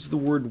used the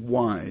word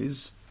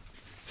wise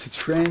to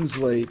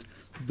translate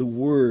the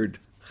word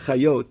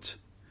chayot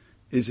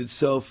is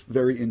itself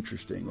very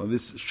interesting. Well,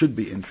 this should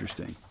be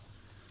interesting.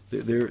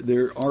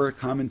 There are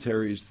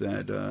commentaries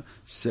that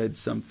said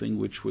something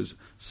which was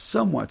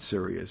somewhat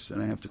serious,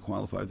 and I have to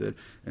qualify that,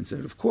 and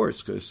said, of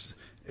course, because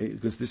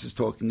this is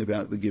talking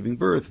about the giving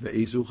birth,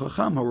 ve'ezu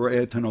chacham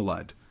ha'ro'eh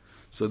tanolad.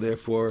 So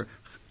therefore,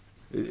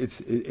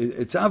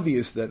 it's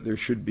obvious that there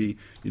should be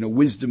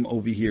wisdom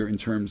over here in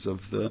terms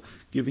of the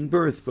giving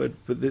birth, but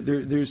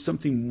there's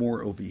something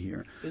more over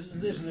here.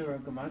 Isn't there a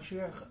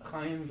gematria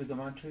Chaim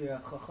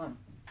v'gematria Chacham?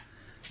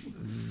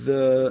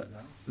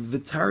 The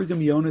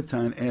Targum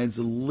Yonatan adds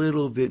a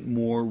little bit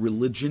more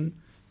religion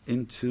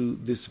into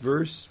this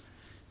verse.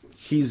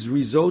 He's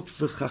rizot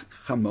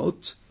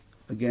v'chachamot.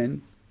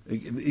 Again,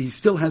 he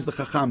still has the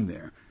chacham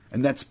there.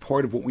 And that's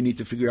part of what we need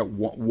to figure out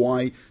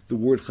why the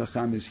word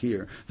chacham is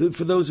here.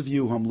 For those of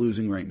you who I'm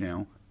losing right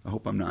now, I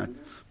hope I'm not,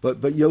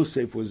 but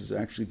Yosef was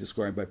actually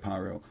described by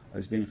Paro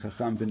as being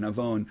chacham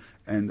v'navon,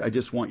 and I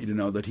just want you to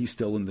know that he's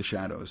still in the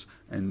shadows.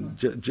 And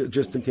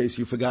just in case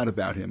you forgot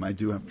about him, I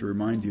do have to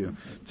remind you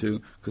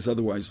to, because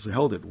otherwise you'll say,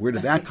 hold it, where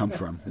did that come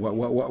from?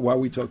 Why are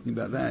we talking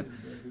about that?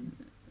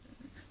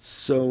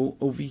 So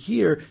over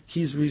here,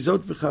 he's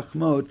rizot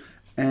v'chachmot,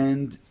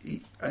 and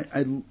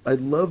I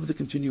love the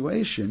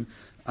continuation.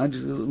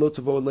 Lo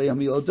tavo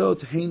le'am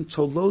yildot hein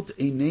tolot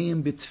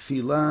eineim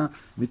b'tfila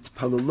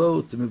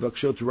mitpalalot,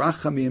 mivakshot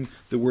rachamim.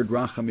 The word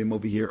rachamim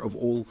over here of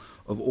all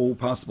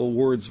possible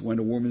words when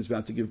a woman is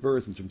about to give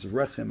birth in terms of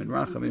rechem and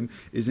rachamim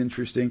is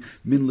interesting.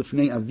 Min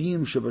lifnei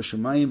avim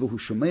shavashamayim v'hu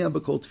shomea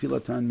b'kol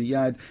tfilatan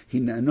miyad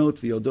hinanot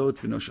v'yodot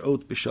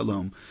v'noshot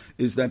b'shalom.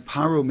 Is that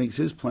Paro makes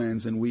his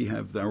plans and we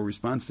have our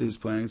response to his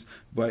plans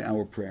by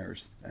our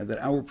prayers, and that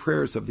our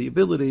prayers have the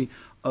ability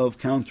of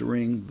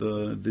countering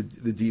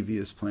the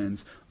devious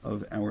plans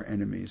of our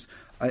enemies.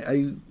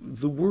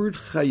 The word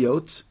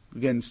chayot,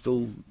 again,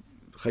 still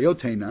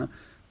chayotena,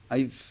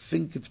 I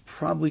think it's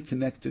probably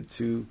connected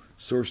to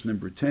source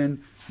number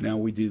 10. Now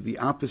we do the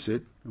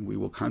opposite, and we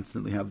will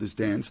constantly have this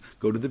dance.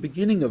 Go to the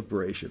beginning of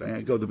Bereshit.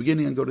 I go to the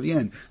beginning and go to the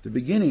end. The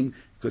beginning,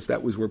 because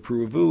that was where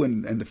Puruvu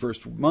and the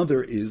first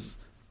mother is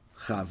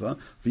Chava.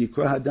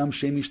 V'yikra hadam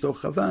shem ishto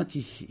Chava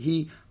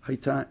ki hi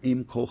hayta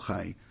im kol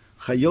chai.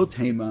 Chayot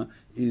Hema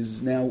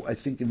is now, I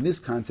think in this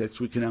context,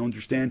 we can now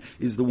understand,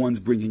 is the ones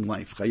bringing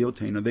life. Chayot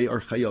Hema, they are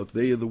Chayot.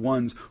 They are the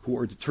ones who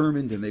are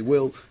determined, and they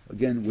will,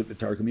 again, with the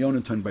Targum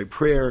Yonatan, by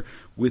prayer,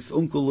 with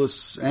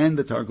Unkelus and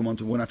the Targum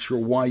Yonatan, we're not sure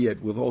why yet,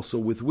 also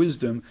with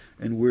wisdom.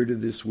 And where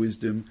did this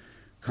wisdom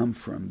come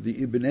from?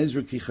 The Ibn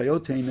Ezra, Ki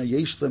Chayot Hema,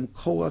 Yeshlem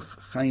Koach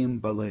Chaim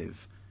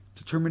Balev.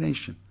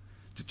 Determination.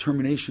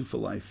 Determination for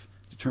life.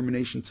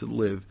 Determination to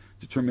live.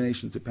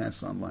 Determination to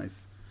pass on life.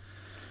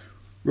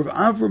 Rav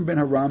Avram ben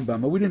Harambam,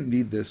 we didn't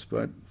need this,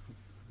 but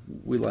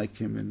we like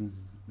him,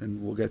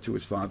 and we'll get to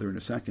his father in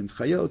a second.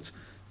 Chayot,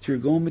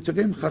 Tirgom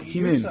Mitagim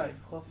Chakimin.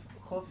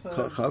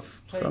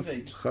 Chaf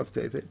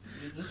Tevet.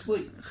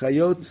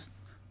 Chayot,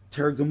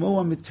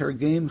 Tergamoa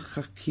Mitargim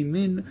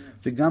Chakimin,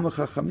 Vigama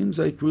Chachamim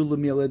Zaitru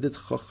Lemialedet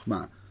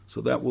Chochma. So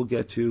that we'll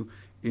get to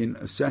in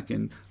a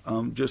second.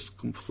 Just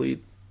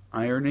complete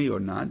irony or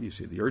not, you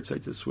see the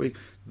Yahrzeit this week,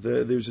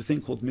 there's a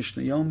thing called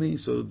Mishnah Yomi.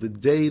 So the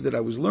day that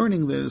I was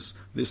learning this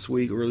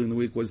week, early in the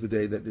week, was the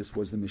day that this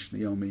was the Mishnah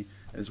Yomi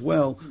as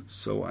well.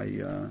 So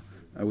I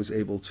was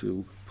able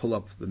to pull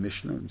up the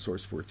Mishnah in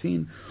source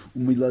 14.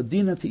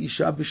 Umiladina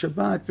ti'isha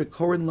b'Shabbat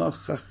v'korin la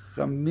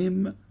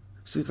chachamim,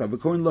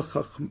 v'korin la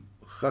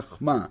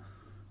chachma,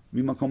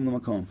 mimakom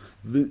lamakom.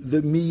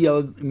 The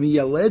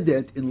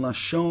miyaledet in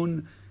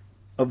Lashon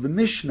of the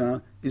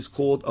Mishnah is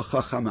called a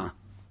chachama.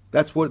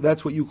 That's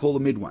what you call a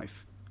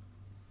midwife.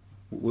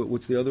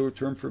 What's the other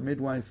term for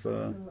midwife?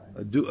 A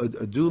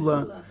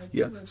doula.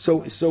 Yeah.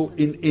 So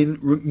in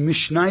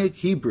Mishnaic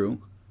Hebrew,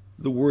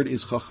 the word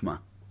is chachma.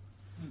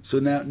 So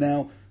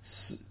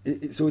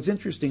so it's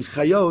interesting.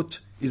 Chayot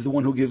is the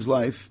one who gives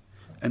life,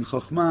 and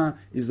chachma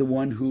is the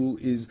one who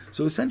is.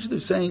 So essentially,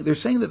 they're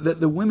saying that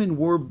the women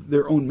were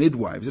their own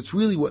midwives. It's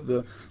really what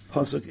the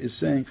pasuk is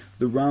saying.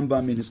 The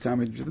Rambam in his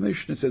commentary to the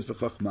Mishnah says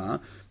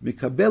v'chachma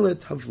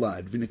mikabelet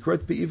havlad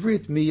v'nikrat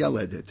be'ivrit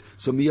miyaledet.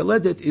 So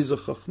miyaledet is a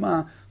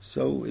chachma.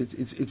 So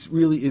it's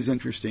really is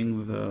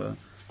interesting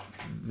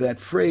that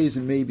phrase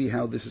and maybe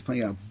how this is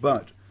playing out.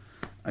 But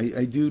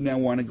I do now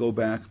want to go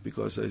back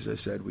because, as I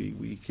said,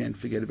 we can't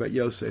forget about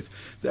Yosef.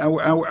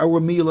 Our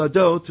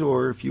miladot,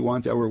 or if you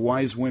want, our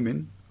wise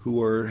women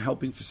who are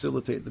helping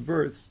facilitate the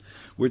births,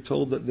 we're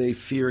told that they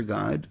fear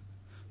God.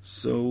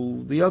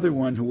 So the other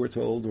one who we're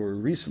told, or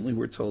recently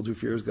we're told, who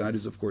fears God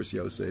is, of course,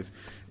 Yosef,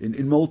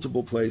 in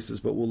multiple places,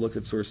 but we'll look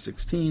at source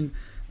 16.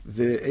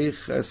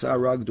 If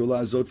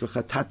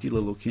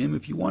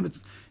you want it,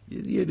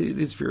 it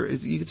is fear.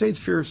 You could say it's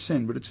fear of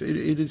sin, but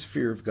it is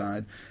fear of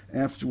God.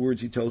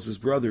 Afterwards, he tells his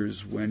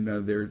brothers when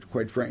they're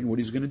quite frightened what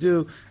he's going to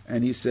do,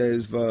 and he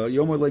says, so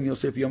again,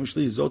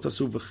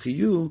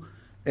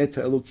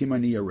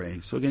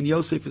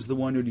 Yosef is the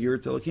one who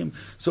Yirat Elokim.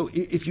 So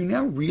if you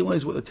now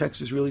realize what the text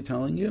is really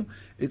telling you,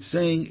 it's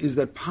saying is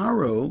that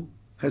Paro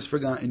has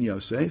forgotten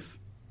Yosef,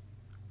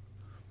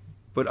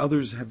 but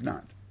others have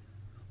not.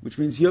 Which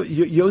means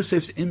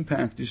Yosef's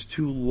impact is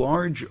too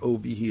large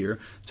over here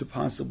to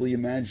possibly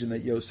imagine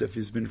that Yosef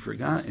has been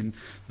forgotten.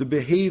 The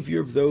behavior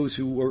of those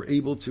who are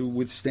able to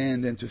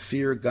withstand and to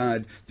fear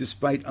God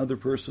despite other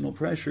personal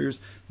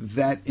pressures,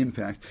 that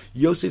impact.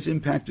 Yosef's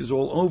impact is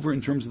all over in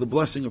terms of the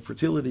blessing of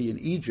fertility in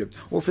Egypt,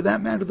 or for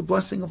that matter, the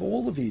blessing of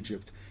all of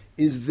Egypt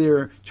is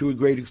there to a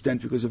great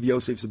extent because of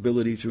Yosef's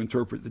ability to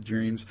interpret the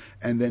dreams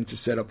and then to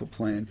set up a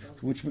plan,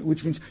 which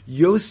means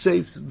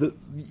Yosef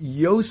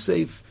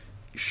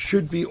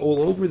should be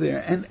all over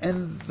there.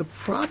 And the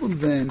problem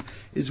then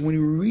is when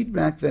you read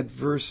back that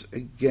verse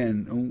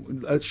again,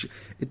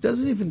 it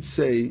doesn't even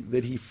say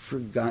that he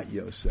forgot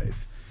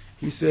Yosef.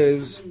 He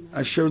says,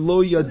 Asher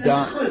lo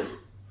yada.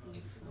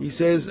 He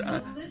says,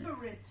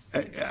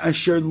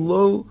 Asher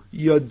lo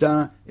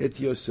yada et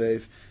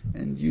Yosef.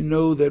 And you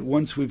know that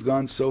once we've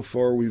gone so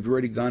far, we've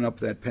already gone up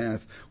that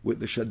path with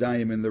the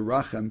Shaddayim and the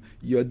Racham.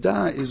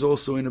 Yada is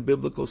also in a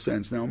biblical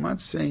sense. Now, I'm not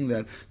saying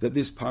that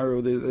this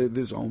Paro,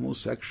 there's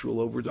homosexual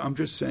overtone. I'm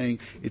just saying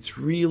it's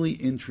really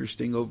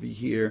interesting over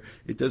here.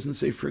 It doesn't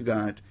say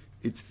forgot.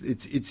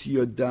 It's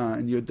Yada,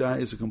 and Yada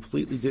is a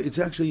completely.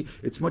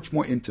 It's much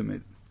more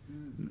intimate.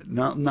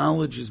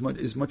 Knowledge is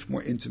much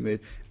more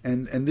intimate,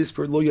 and this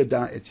for lo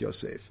Yada et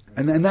Yosef,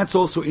 and that's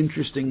also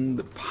interesting.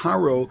 The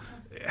Paro.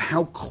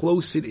 how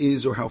close it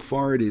is or how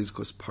far it is,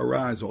 because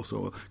para is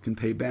also can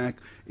pay back.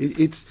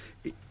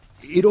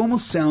 It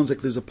almost sounds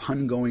like there's a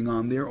pun going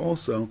on there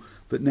also.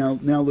 But now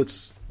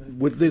let's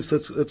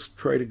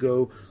try to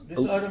go.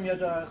 This Adam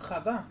Yada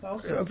Chava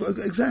also.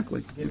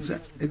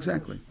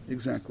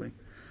 Exactly.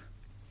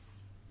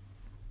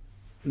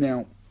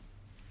 Now,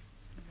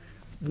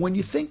 when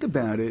you think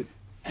about it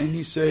and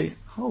you say,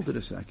 hold it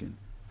a second,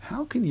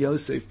 how can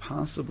Yosef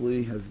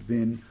possibly have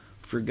been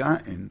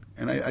forgotten?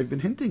 And I've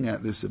been hinting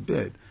at this a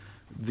bit.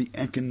 The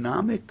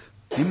economic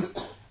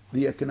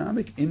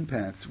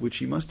impact which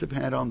he must have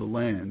had on the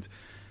land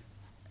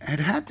had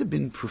to have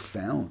been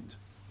profound.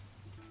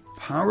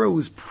 Paro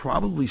was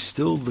probably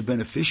still the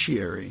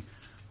beneficiary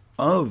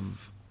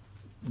of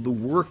the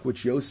work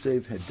which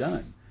Yosef had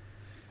done.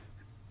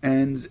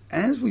 And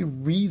as we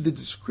read the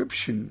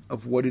description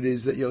of what it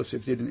is that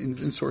Yosef did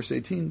in source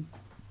 18,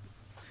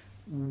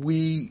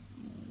 we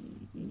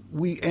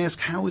ask,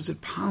 how is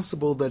it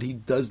possible that he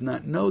does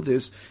not know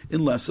this,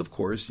 unless, of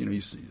course,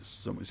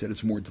 someone said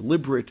it's more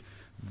deliberate,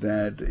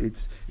 that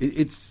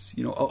it's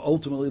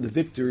ultimately the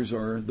victors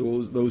are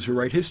those who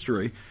write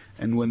history,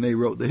 and when they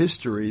wrote the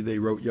history, they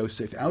wrote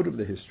Yosef out of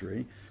the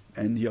history,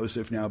 and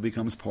Yosef now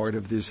becomes part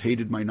of this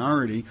hated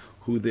minority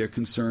who they're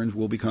concerned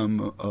will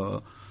become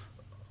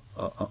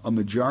a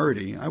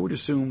majority. I would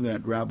assume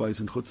that rabbis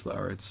in Chutz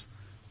La'aretz,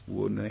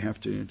 when they have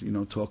to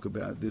talk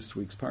about this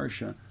week's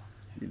parsha,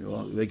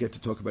 they get to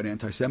talk about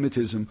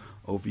anti-Semitism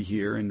over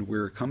here and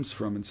where it comes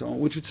from and so on,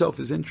 which itself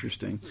is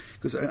interesting.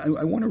 Because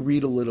I want to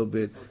read a little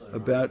bit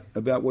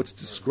about what's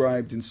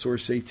described in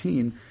source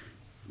 18,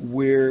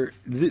 where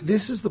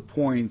this is the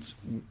point.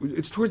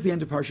 It's towards the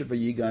end of Parshat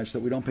Vayigash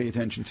that we don't pay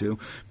attention to,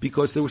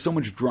 because there was so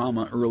much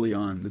drama early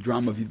on. The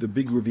drama of the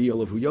big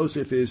reveal of who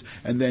Yosef is,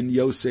 and then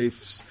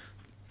Yosef's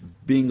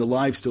being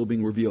alive still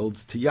being revealed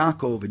to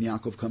Yaakov, and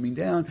Yaakov coming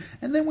down.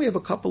 And then we have a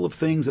couple of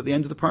things at the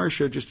end of the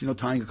parsha, just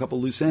tying a couple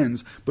of loose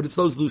ends. But it's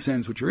those loose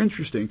ends which are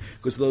interesting,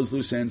 because those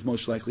loose ends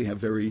most likely have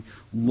very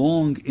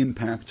long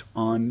impact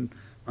on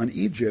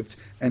Egypt.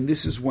 And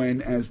this is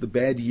when, as the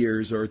bad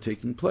years are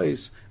taking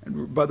place,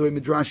 and by the way,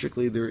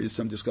 midrashically, there is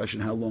some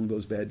discussion how long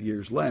those bad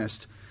years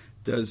last.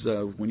 Does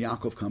when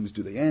Yaakov comes,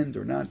 do they end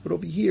or not? But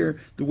over here,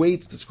 the way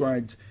it's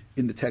described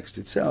in the text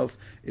itself,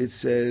 it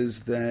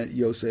says that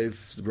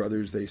Yosef's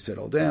brothers, they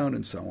settle down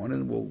and so on,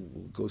 and we'll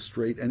go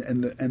straight.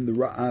 And the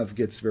Ra'av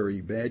gets very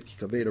bad.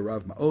 Kikaved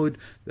harav ma'od.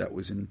 That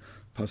was in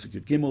Pasuk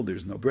Yud Gimel.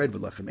 There's no bread.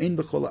 V'lechem ein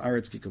b'chol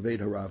haaretz kikaved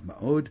harav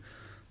ma'od.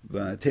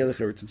 V'telech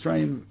eretz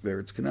Mitzrayim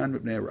v'eretz Canaan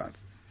v'bnei harav.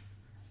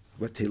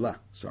 Vatela,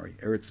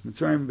 Eretz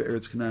Mitzrayim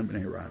ve'Eretz Canaan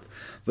b'nei harav.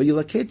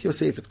 Vayilaket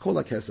Yosef et kol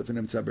hakesef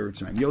v'nemtza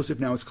be'Eretz Mitzrayim. Yosef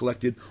now has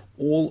collected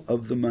all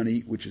of the money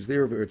which is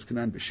there of Eretz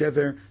Canaan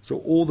b'shever. So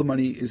all the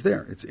money is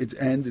there.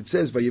 And it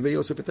says Vayivei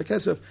Yosef et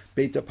hakesef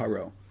beita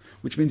Paro,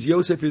 which means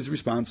Yosef is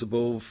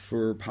responsible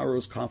for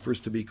Paro's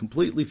coffers to be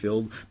completely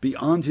filled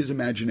beyond his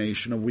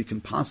imagination of what we can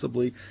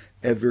possibly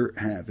ever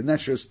have, and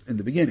that's just in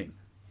the beginning.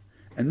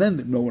 And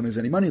then no one has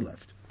any money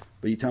left.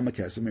 Vayitam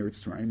hakesef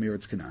Eretz Mitzrayim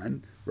Eretz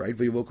Canaan. Right?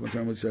 Give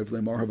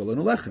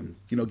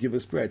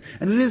us bread.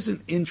 And it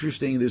isn't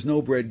interesting, there's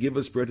no bread, give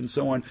us bread, and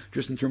so on,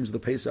 just in terms of the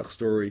Pesach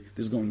story.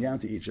 There's going down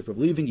to Egypt. Of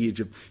leaving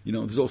Egypt,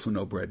 there's also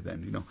no bread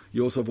then.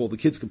 You also have all the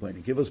kids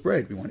complaining, give us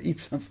bread, we want to eat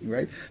something,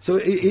 right? So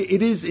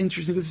it is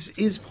interesting. This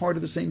is part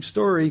of the same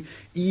story,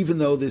 even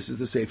though this is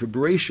the Sefer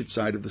Bereshit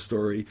side of the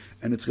story,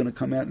 and it's going to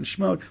come out in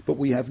Shemot, but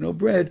we have no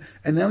bread.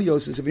 And now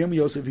Yosef,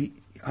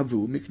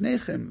 Havu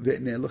miknechem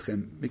ve'neh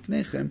lechem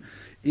miknechem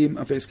im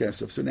afes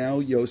kesef. So now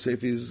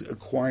Yosef is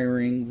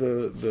acquiring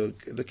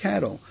the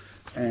cattle,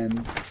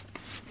 and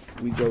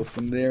we go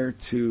from there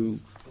to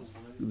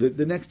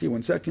the next year.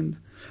 1 second.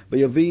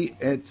 Vayavi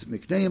et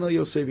mikneim el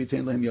Yosef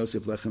yitain lehem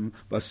Yosef lechem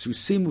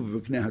vasusim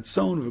v'v'kneh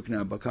hatzon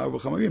v'v'kneh bakar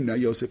v'chamarim. Now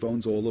Yosef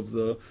owns all of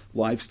the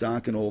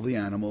livestock and all the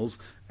animals,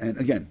 and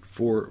again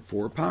for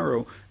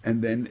Paro,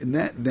 and then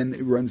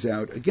it runs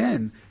out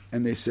again.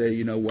 And they say,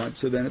 you know what?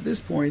 So then at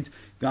this point,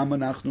 gam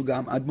anachnu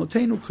gam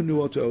admotenu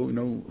kanuoto,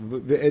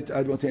 ve'et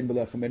admoten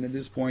belechem. And at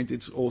this point,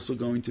 it's also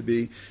going to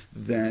be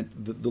that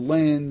the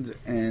land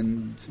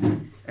and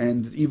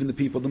even the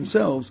people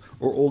themselves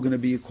are all going to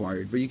be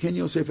acquired. V'yiken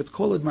Yosef et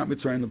kol admat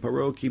Mitzrayim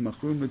leparo ki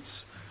machru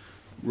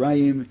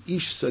Mitzrayim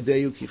ish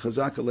sadeu ki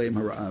chazak aleim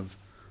harav.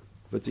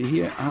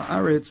 V'tihiyeh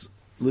haaretz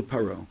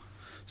leparo.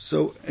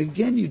 So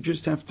again, you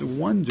just have to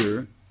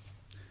wonder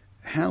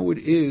how it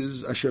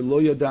is, Asher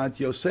lo yadat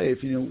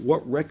Yosef,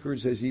 what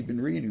records has he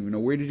been reading?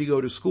 Where did he go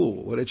to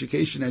school? What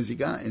education has he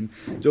gotten?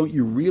 Don't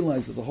you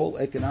realize that the whole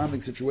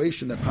economic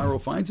situation that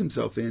Paro finds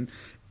himself in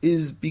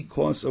is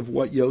because of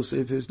what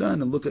Yosef has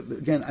done? And look at,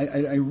 again,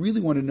 I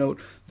really want to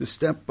note the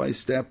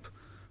step-by-step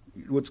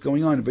what's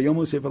going on. So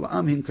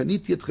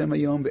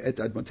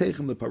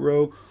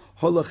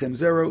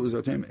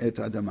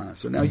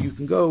now you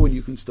can go and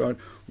you can start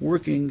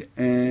working,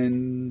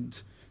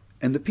 and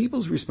the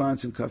people's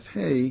response in Kaf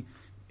Hey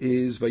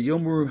is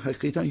Vayomur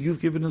Hachitan, you've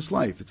given us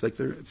life. It's like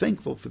they're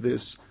thankful for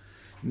this.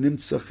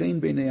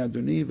 Nimtzachein b'nei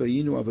Adoni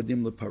vayinu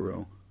avadim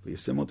leparo.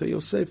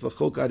 Yosef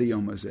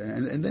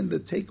and then the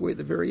takeaway at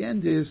the very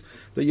end is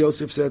that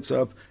Yosef sets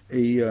up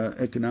a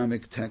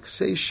economic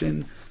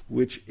taxation,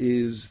 which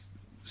is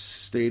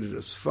stated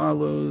as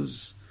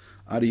follows: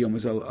 that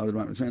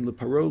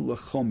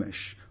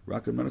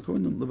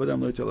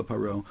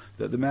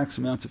the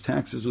maximum amount of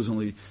taxes was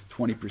only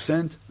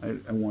 20%.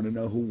 I want to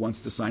know who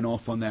wants to sign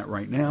off on that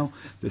right now.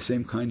 The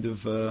same kind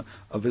of a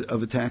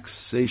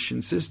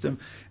taxation system.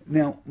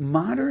 Now,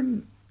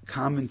 modern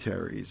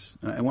commentaries,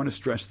 and I want to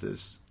stress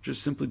this,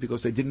 just simply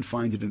because I didn't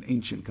find it in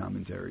ancient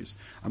commentaries.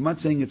 I'm not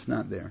saying it's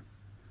not there,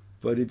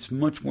 but it's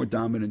much more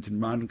dominant in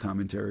modern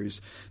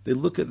commentaries. They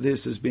look at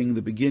this as being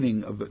the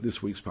beginning of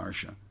this week's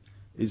parsha.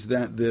 Is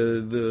that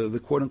the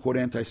quote-unquote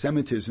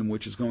anti-Semitism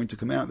which is going to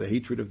come out, the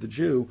hatred of the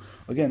Jew.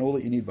 Again, all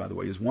that you need, by the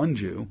way, is one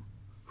Jew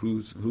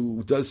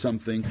who does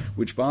something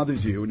which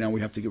bothers you. Now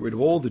we have to get rid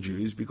of all the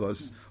Jews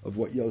because of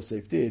what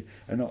Yosef did.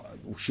 And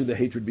should the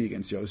hatred be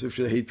against Yosef?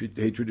 Should the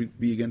hatred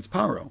be against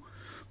Paro?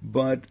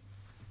 But,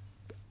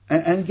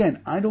 and again,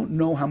 I don't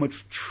know how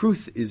much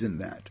truth is in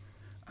that.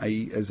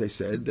 As I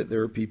said, that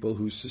there are people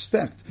who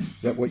suspect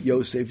that what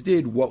Yosef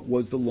did, what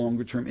was the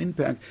longer-term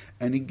impact.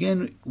 And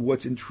again,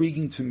 what's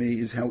intriguing to me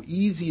is how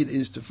easy it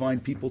is to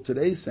find people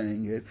today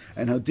saying it,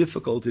 and how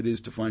difficult it is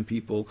to find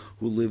people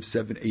who lived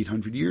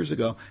 700-800 years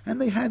ago,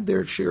 and they had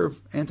their share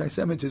of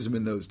anti-Semitism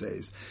in those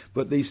days.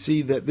 But they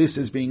see that this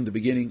as being the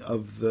beginning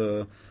of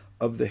the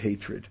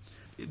hatred.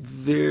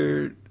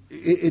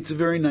 It's a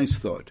very nice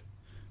thought.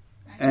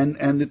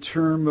 And the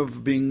term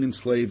of being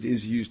enslaved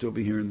is used over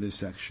here in this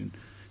section.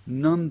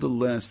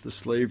 Nonetheless, the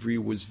slavery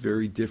was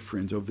very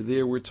different. Over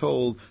there, we're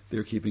told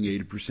they're keeping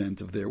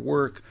 80% of their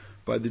work.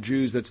 By the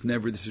Jews, that's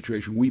never the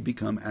situation. We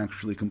become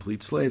actually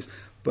complete slaves.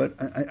 But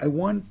I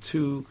want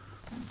to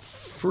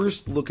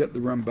first look at the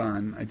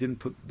Ramban.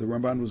 The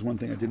Ramban was one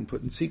thing I didn't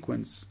put in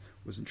sequence.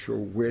 Wasn't sure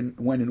when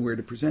and where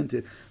to present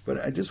it.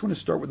 But I just want to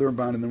start with the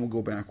Ramban, and then we'll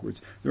go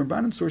backwards. The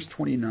Ramban in source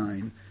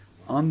 29,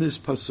 on this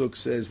pasuk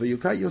says,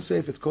 "Vayukat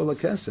Yosef et kol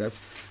hakesef,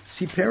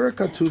 siper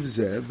katuv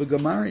zeh,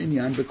 v'gamar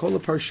inyan b'kol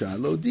haparsha,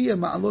 lo'dia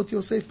ma'alot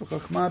Yosef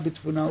b'chachma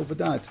b'tvuna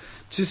u'v'dat,"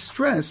 to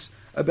stress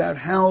about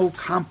how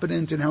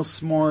competent and how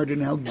smart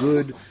and how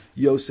good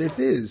Yosef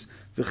is.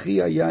 V'chi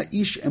haya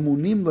ish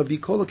emunim lavi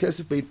kol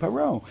hakesef beit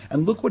paro.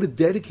 And look what a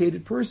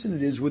dedicated person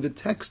it is, where the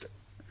text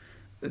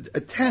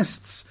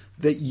attests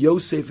that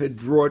Yosef had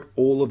brought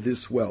all of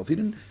this wealth.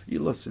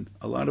 Listen,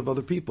 a lot of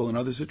other people in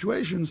other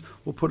situations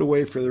will put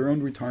away for their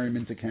own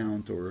retirement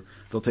account, or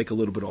they'll take a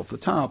little bit off the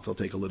top, they'll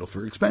take a little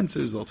for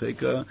expenses,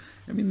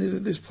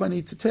 there's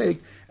plenty to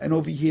take. And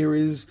over here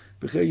is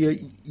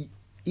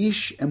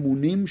ish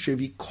emunim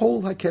shevi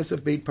kol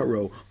hakesef beit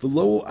paro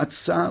v'lo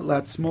atza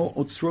latzmo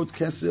otzrot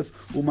kesef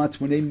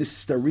umatmonei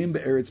mistarim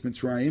be'eretz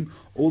Mitzrayim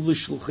or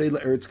l'shluchei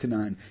la'eretz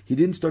Canaan. He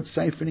didn't start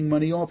siphoning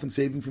money off and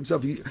saving for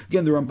himself.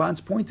 Again, the Ramban's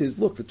point is,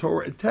 look, the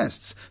Torah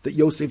attests that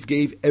Yosef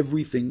gave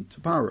everything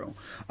to Paro.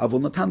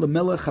 Avol natan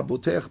lemelech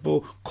habotech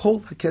bo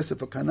kol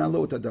hakesef hakana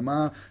lo et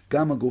adama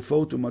gam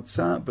hagufot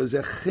umatzah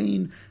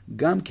b'zechein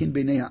gam kin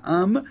b'nei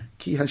ha'am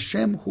ki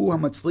Hashem hu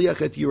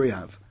hamatzliach et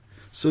yirehav.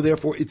 So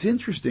therefore, it's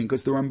interesting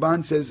because the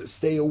Ramban says,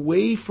 stay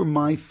away from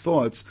my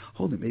thoughts.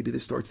 Hold it, maybe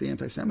this starts the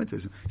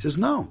anti-Semitism. He says,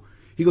 no.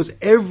 He goes,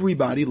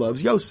 everybody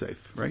loves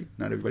Yosef, right?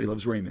 Not everybody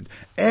loves Raymond.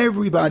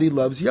 Everybody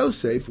loves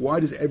Yosef. Why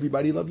does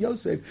everybody love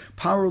Yosef?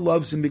 Paro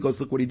loves him because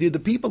look what he did. The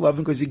people love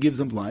him because he gives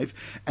them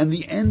life. And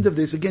the end of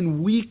this,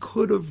 again, we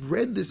could have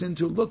read this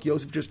into, look,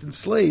 Yosef just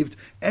enslaved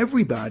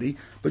everybody.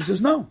 But he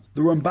says, no.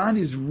 The Ramban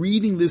is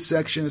reading this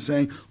section and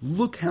saying,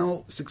 look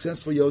how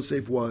successful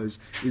Yosef was,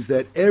 is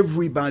that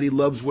everybody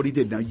loves what he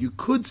did. Now, you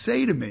could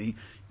say to me,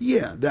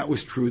 yeah, that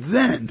was true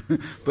then.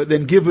 But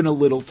then given a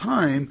little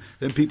time,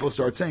 then people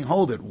start saying,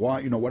 hold it,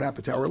 why, what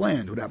happened to our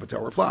land? What happened to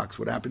our flocks?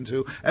 What happened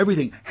to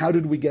everything? How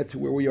did we get to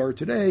where we are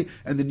today?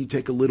 And then you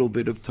take a little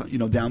bit of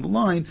down the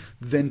line,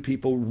 then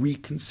people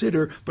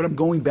reconsider. But I'm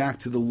going back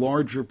to the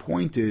larger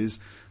point is,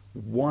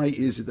 why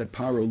is it that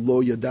Paro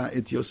lo yada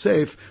et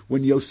Yosef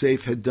when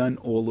Yosef had done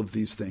all of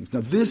these things?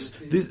 Now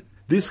this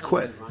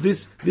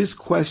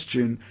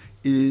question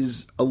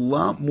is a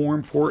lot more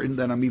important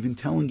than I'm even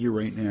telling you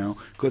right now,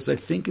 because I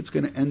think it's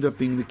going to end up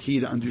being the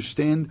key to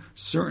understand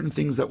certain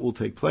things that will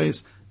take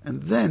place,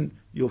 and then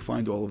you'll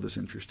find all of this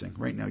interesting.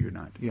 Right now you're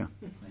not. Yeah.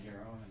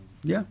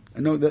 Yeah,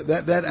 I know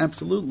that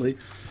absolutely.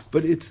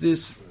 But it's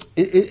this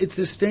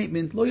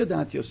statement, Lo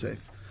Yadat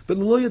Yosef. But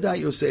Lo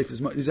Yadat Yosef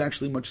is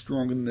actually much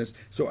stronger than this.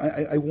 So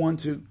I want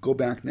to go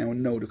back now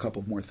and note a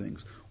couple more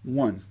things.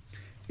 One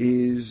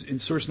is in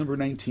source number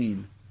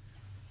 19,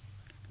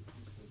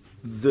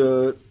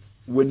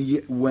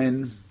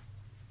 when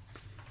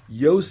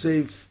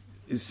Yosef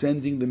is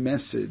sending the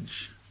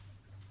message,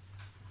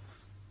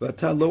 he's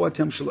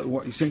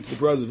saying to the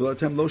brothers, now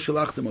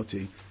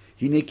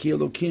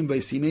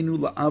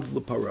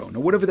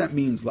whatever that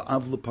means,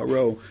 la'av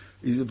l'paro,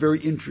 is a very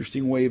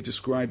interesting way of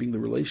describing the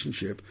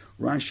relationship.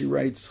 Rashi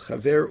writes,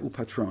 chaver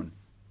upatron,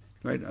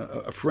 right?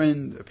 A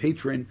friend, a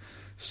patron,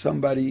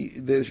 somebody,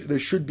 there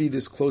should be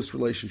this close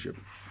relationship.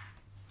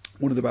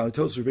 One of the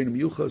Balatos, Rebbeinu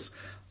Yuchas,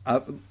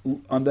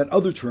 on that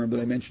other term that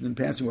I mentioned in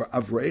passing, where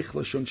Avreich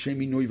lashon shem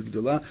minui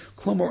v'gdola,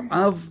 klomar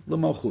av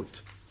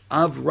l'malchut,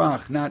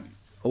 Avrach, not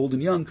old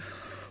and young.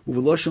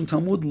 Uveloshon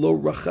Talmud lo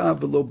racha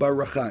v'lo bar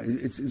racha.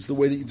 It's the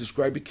way that you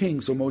describe a king.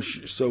 So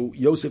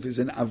Yosef is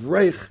an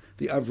Avreich.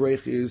 The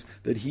Avreich is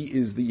that he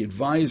is the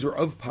advisor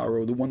of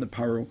Paro, the one that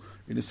Paro,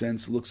 in a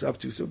sense, looks up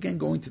to. So again,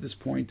 going to this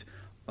point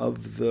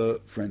of the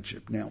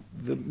friendship. Now,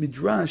 the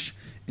Midrash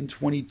in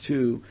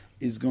 22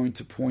 is going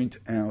to point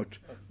out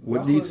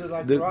what needs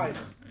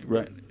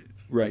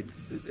right.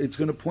 It's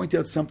going to point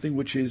out something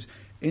which is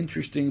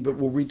interesting, but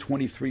we'll read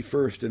 23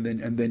 first, and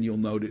then you'll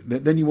note it.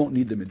 Then you won't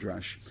need the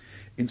Midrash.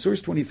 In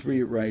source 23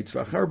 it writes,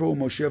 V'achar bo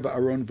Moshe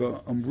v'Aaron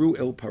v'amru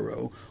el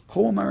Paro,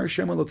 Ko amar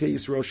Hashem Elokei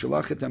Yisrael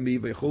shalach et ami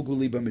v'yechogu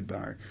li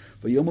b'midbar,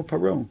 v'yomu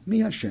Paro, mi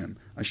Hashem,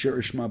 asher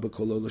ishma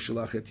b'kolo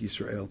l'shalach et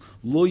Yisrael,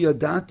 lo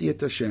yadati et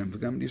Hashem,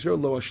 v'gam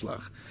Yisrael lo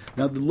ashlach.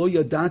 Now the lo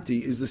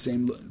yadati is the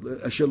same,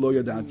 asher lo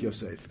yadat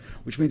Yosef,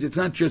 which means it's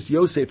not just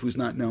Yosef who's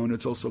not known,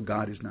 it's also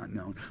God is not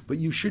known. But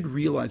you should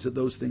realize that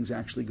those things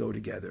actually go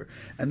together.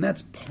 And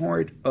that's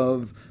part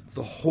of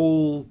the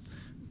whole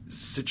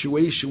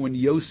situation when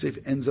Yosef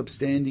ends up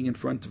standing in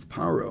front of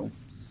Paro.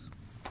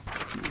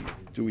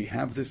 Do we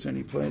have this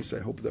anyplace? I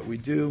hope that we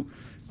do.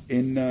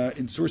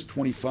 In source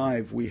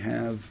 25, we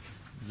have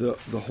the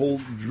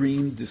whole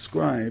dream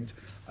described.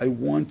 I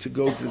want to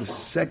go to the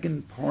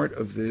second part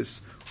of this.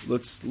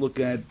 Let's look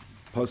at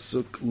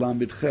Pasuk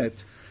Lamed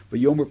Chet.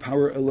 V'yomer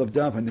Paro el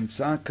avdav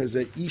hanimtza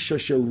kazeh isha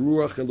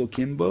sheruach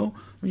elokim bo.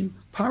 I mean,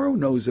 Paro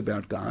knows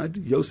about God.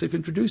 Yosef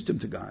introduced him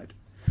to God.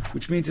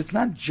 Which means it's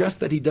not just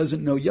that he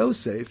doesn't know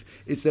Yosef,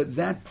 it's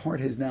that part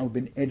has now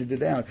been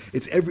edited out.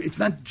 It's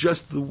not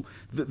just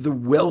the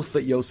wealth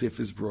that Yosef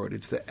has brought,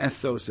 it's the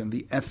ethos and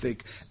the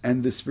ethic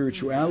and the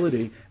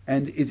spirituality.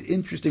 And it's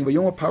interesting,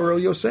 Vayom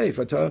Paro Yosef,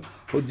 Ata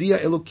Hodia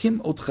Elokim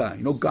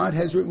Otcha. God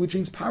has written, which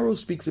means Paro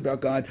speaks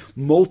about God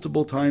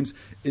multiple times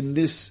in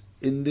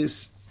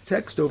this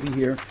text over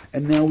here,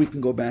 and now we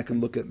can go back and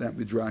look at that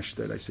midrash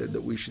that I said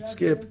that we should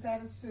skip. Does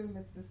that assume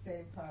it's the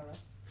same Paro?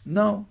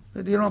 No,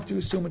 you don't have to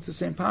assume it's the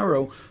same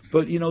Paro.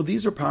 But,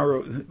 these are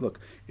Paro. Look,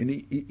 in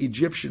the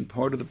Egyptian,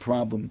 part of the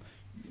problem,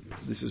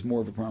 this is more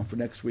of a problem for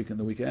next week and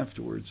the week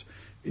afterwards,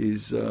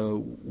 is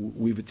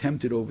we've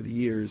attempted over the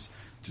years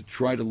to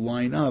try to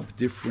line up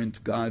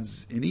different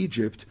gods in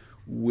Egypt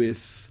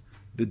with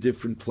the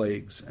different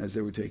plagues as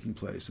they were taking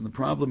place. And the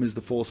problem is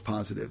the false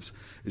positives,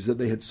 is that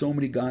they had so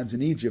many gods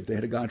in Egypt, they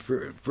had a god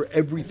for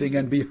everything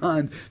and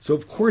beyond. So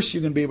of course you're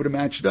going to be able to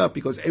match it up,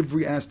 because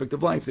every aspect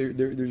of life,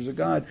 there's a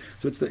god.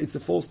 So it's the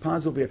false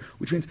positive here,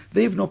 which means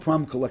they have no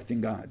problem collecting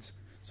gods.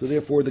 So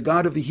therefore, the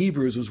God of the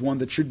Hebrews was one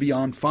that should be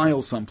on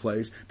file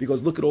someplace,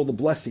 because look at all the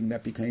blessing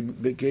that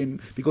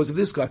became because of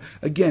this God.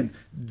 Again,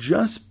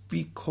 just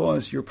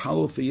because you're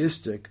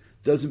polytheistic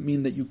doesn't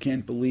mean that you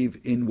can't believe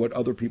in what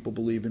other people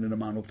believe in a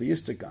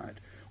monotheistic God.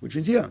 Which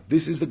means,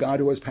 this is the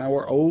God who has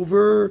power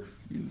over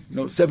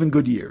 7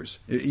 good years,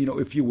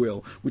 if you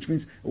will. Which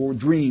means, or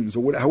dreams,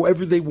 or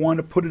however they want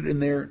to put it in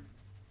their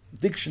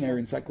dictionary,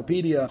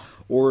 encyclopedia,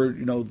 or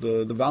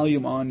the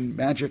volume on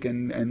magic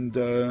and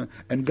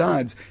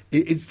gods.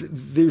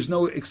 There's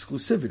no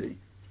exclusivity.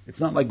 It's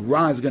not like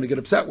Ra is going to get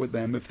upset with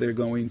them if they're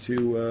going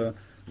to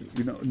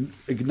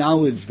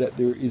acknowledge that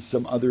there is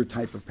some other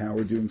type of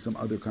power doing some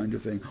other kind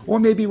of thing. Or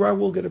maybe Ra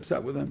will get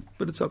upset with them,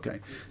 but it's okay.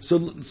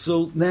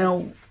 So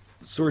now,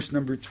 source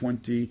number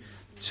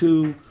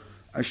 22,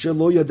 Asher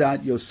lo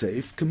yadat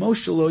Yosef,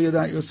 K'moshe lo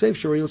yadat Yosef,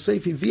 Shara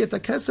Yosef hivi et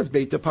hakesef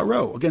beita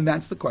Paro. Again,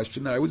 that's the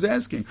question that I was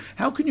asking.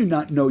 How can you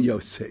not know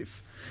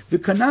Yosef?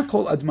 V'kana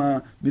kol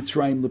adma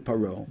Mitzrayim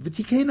leParo,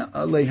 v'tikena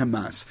alei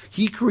hamas.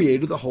 He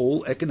created the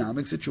whole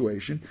economic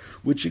situation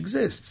which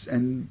exists,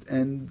 and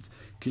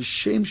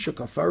Kishem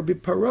shekafar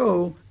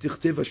b'Paro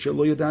tichtiv asher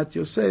lo yadat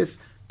Yosef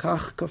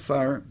kach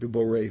kafar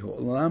b'borei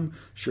ha'olam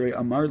shrei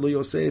amar lo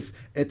Yosef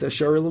et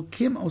asher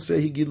Elokim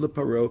oseh higid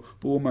leParo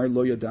v'u amar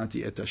lo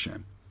yadati et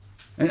Hashem.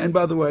 And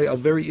by the way, I'll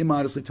very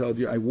immodestly tell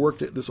you, I worked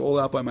this all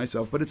out by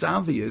myself, but it's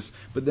obvious,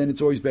 but then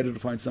it's always better to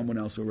find someone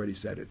else who already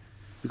said it.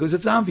 Because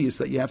it's obvious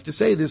that you have to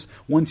say this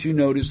once you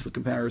notice the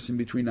comparison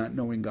between not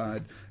knowing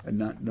God and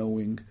not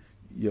knowing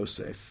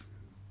Yosef.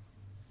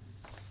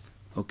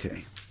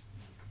 Okay.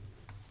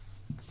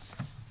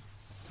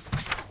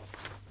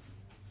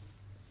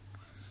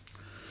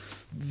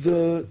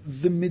 The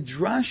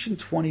Midrash in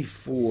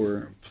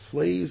 24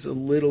 plays a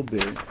little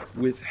bit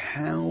with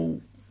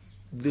how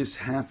this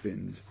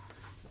happened.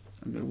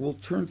 We'll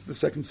turn to the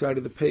second side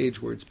of the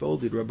page where it's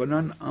bolded.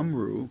 Rabbanan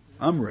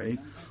Amre,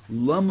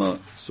 Lama,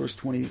 source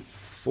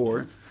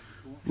 24,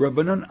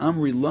 Rabbanan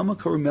Amri, Lama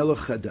Karamela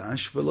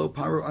Chadash, Velo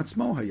Paro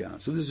Atzmo Haya.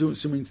 So this is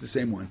assuming it's the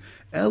same one.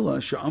 Ella,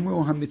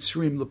 Sha'amro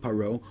HaMitzrim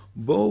LeParo,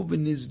 Bo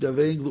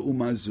V'nizdaveg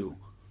L'umazu.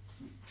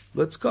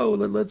 Let's go.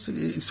 Let's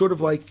sort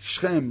of like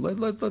Shechem.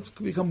 Let's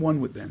become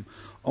one with them.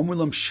 Omer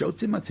lam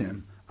shotim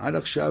atem ad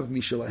achshav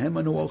mishalahem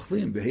anu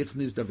ochlim behech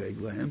nizdaveg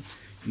lahem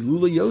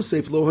ilula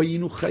Yosef lo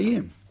hayinu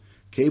chayim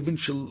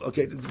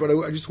Okay, but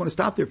I just want to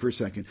stop there for a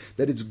second.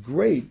 That it's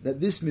great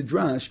that this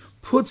midrash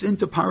puts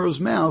into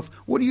Paro's mouth,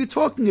 what are you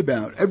talking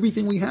about?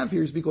 Everything we have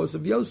here is because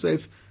of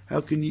Yosef.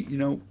 How can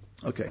you,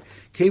 okay.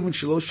 Kevin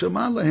shelo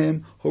shama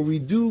lahem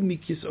horidu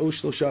mikis'o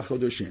shlosha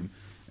chodoshim.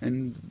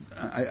 And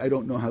I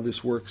don't know how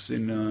this works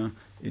in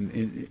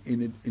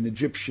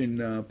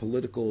Egyptian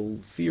political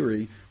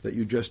theory, that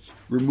you just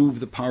remove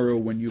the paro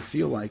when you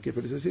feel like it.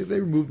 But it says here they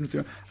removed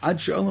him.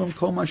 Ad shalom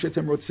kol ma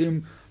shetem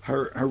rotzim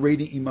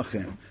haredi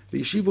imachem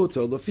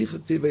v'yeshivoto laficha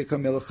tivei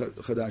kamelech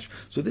chadash.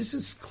 So this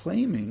is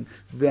claiming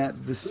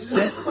that the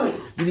set,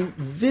 meaning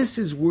this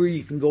is where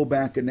you can go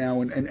back and now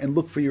and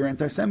look for your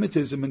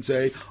anti-Semitism and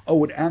say,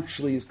 oh, it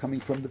actually is coming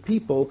from the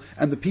people,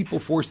 and the people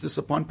forced this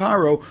upon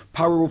Paro.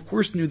 Paro, of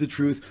course, knew the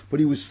truth, but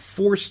he was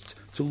forced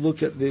to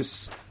look at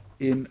this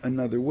in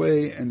another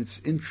way, and it's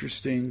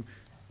interesting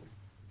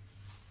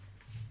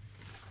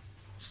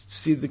to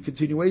see the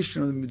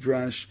continuation of the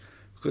Midrash,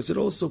 because it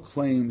also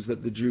claims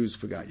that the Jews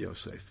forgot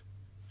Yosef.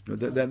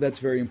 That's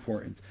very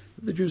important.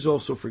 The Jews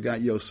also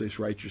forgot Yosef's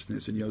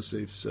righteousness and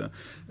Yosef's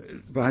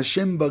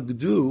B'Hashem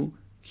bagdu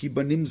ki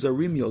banim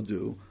zarim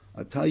yaldu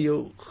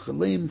atayo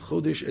chalem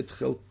chodesh et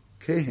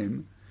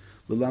chelkehem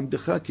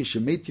l'lamdecha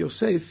kishemet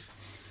Yosef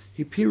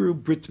hipiru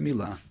brit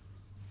milah.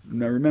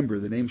 Now remember,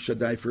 the name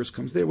Shaddai first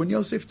comes there. When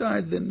Yosef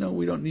died, then no,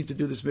 we don't need to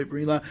do this Brit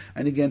Milah.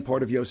 And again,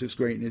 part of Yosef's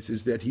greatness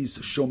is that he's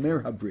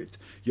Shomer HaBrit.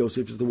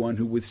 Yosef is the one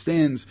who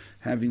withstands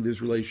having these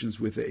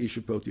relations with the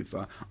Eshet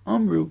Potiphar.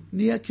 Amru,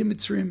 Nia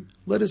Kimitzrim,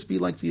 let us be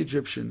like the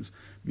Egyptians.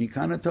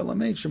 Mikana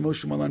Talamed,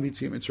 Shemosh Malan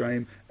Mitzim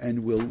Mitzrayim,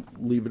 and we'll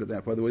leave it at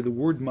that. By the way, the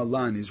word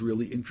Malan is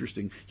really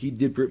interesting. He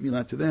did Brit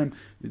Milah to them.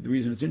 The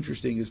reason it's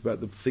interesting is about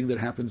the thing that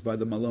happens by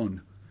the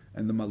Malon.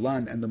 And the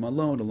Malan and the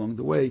Malon along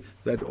the way,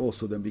 that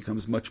also then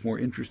becomes much more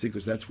interesting,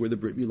 because that's where the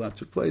Brit Milah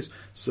took place.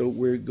 So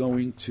we're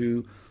going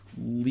to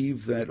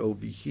leave that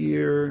over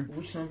here.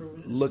 Which number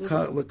was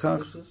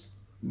Lakach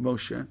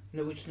Moshe.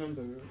 No, which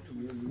number?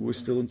 We're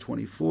still in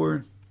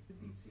 24.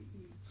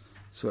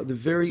 So at the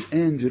very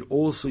end, it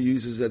also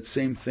uses that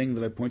same thing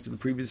that I pointed in the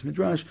previous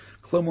Midrash.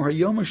 Klomor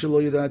hayoma shelo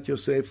yadat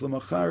Yosef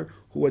lemachar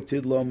hu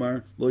atid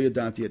lomar lo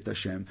yadati et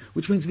Hashem.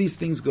 Which means these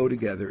things go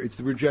together. It's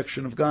the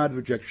rejection of God, the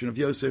rejection of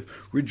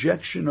Yosef,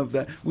 rejection of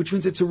that, which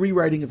means it's a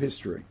rewriting of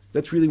history.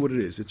 That's really what it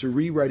is. It's a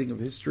rewriting of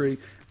history,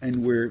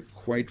 and we're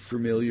quite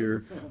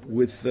familiar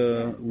with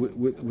that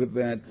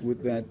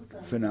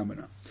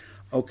phenomena.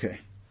 Okay.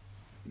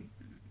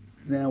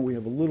 Now we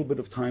have a little bit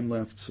of time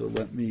left, so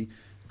let me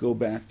go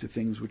back to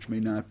things which may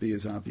not be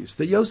as obvious.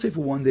 That Yosef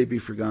will one day be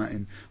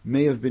forgotten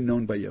may have been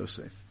known by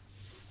Yosef.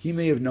 He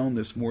may have known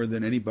this more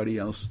than anybody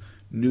else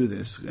knew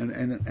this.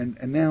 And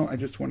now I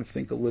just want to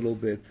think a little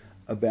bit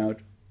about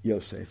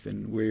Yosef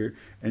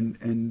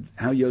and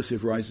how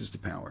Yosef rises to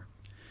power.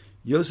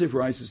 Yosef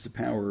rises to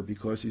power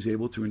because he's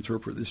able to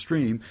interpret the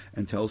dream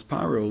and tells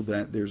Paro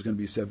that there's going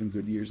to be 7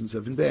 good years and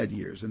 7 bad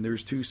years. And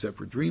there's 2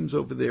 separate dreams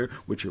over there,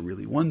 which are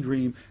really one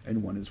dream,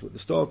 and one is with the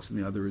stalks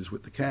and the other is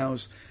with the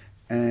cows.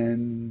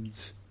 And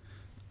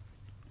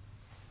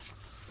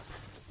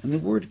the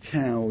word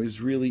cow is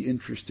really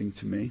interesting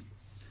to me.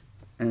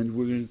 And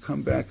we're going to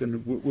come back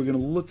and we're going to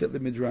look at the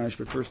Midrash,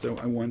 but first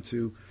I want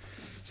to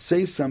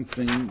say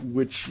something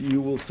which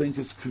you will think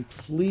is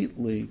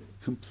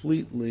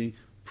completely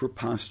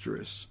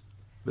preposterous.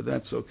 But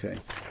that's okay.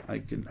 I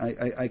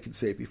can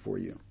say it before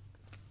you.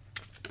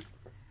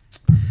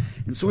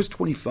 In source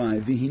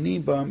 25,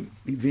 V'hinei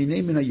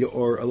min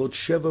ha'yor alot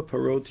sheva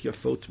parot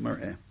yafot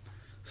mar'eh.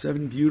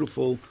 7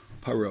 beautiful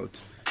parot.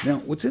 Now,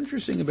 what's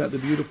interesting about the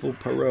beautiful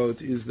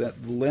parot is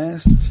that the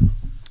last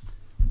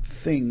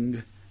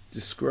thing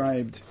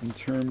described in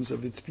terms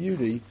of its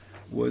beauty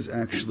was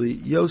actually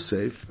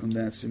Yosef, and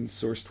that's in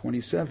source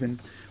 27,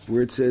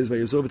 where it says,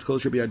 "Vayazov et kol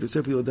asher b'yad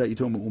Yosef v'yilada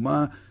yitom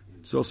u'ma."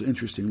 It's also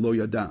interesting, lo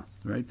yada,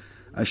 right?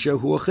 Asher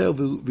hu ochel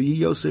v'yi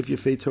Yosef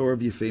yefei Torah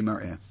v'yefei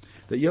mar'eh.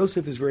 That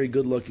Yosef is very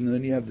good looking, and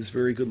then you have this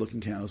very good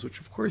looking cows, which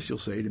of course you'll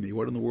say to me,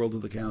 what in the world do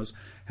the cows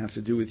have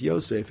to do with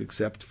Yosef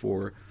except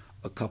for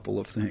a couple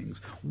of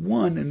things?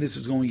 One, and this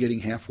is only getting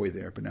halfway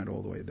there, but not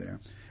all the way there,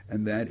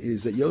 and that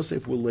is that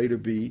Yosef will later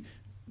be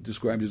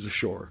described as a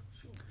shore.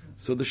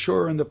 So the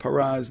shore and the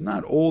parah is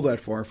not all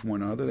that far from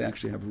one another. They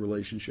actually have a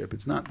relationship.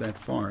 It's not that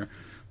far.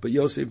 But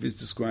Yosef is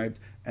described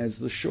as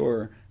the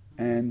shore,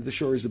 and the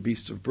shore is a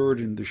beast of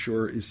burden. The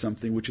shore is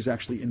something which is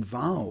actually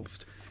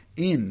involved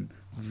in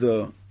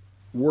the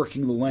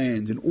working the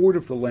land in order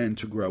for the land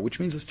to grow, which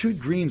means those 2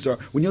 dreams are,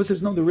 when Yosef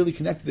says, no, they're really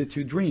connected, the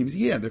 2 dreams,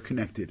 yeah, they're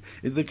connected.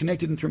 They're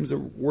connected in terms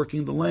of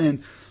working the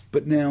land,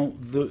 but now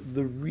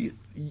it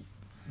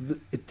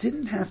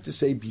didn't have to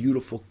say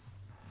beautiful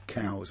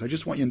cows. I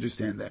just want you to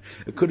understand that.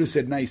 It could have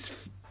said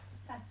nice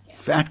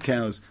fat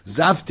cows,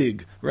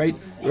 zavtig, right?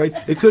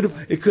 It could,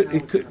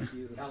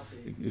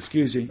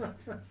 excuse me.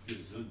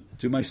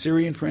 Do my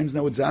Syrian friends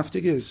know what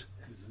zavtig is?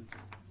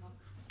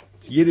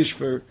 It's Yiddish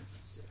for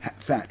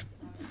fat.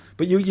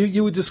 But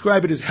you would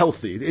describe it as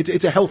healthy.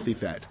 It's a healthy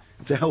fat.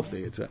 It's a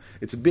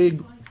big.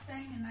 It's like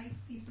saying a nice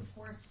piece of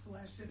horse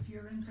flesh if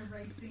you're into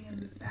racing in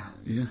the South.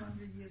 Yeah.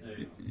 200 years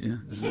ago. Yeah.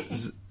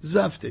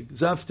 Zaftig.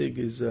 Zaftig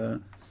is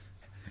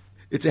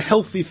it's a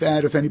healthy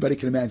fad, if anybody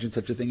can imagine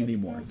such a thing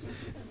anymore.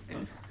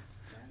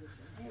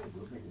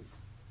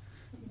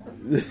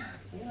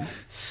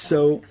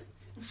 So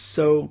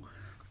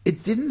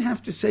it didn't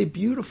have to say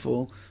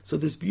beautiful. So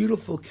this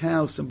beautiful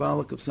cow,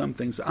 symbolic of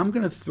something. So I'm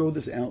going to throw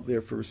this out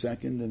there for a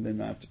second, and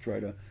then I have to try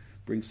to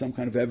bring some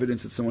kind of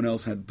evidence that someone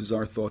else had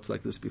bizarre thoughts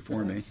like this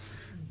before me.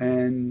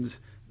 And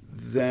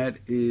that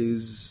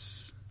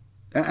is,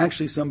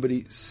 actually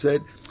somebody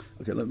said,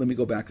 okay, let me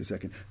go back a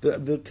second.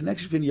 The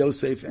connection between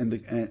Yosef and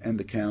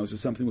the cows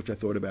is something which I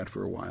thought about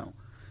for a while.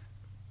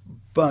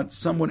 But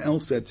someone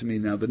else said to me,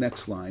 now the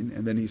next line,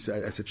 and then I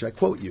said, should I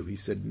quote you? He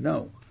said,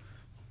 no.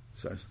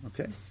 So I said,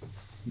 okay, I'm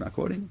not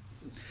quoting.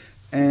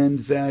 And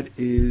that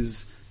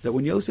is that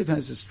when Yosef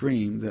has this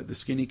dream that the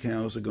skinny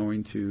cows are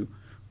going to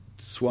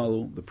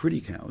swallow the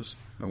pretty cows,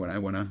 I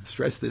want to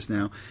stress this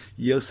now,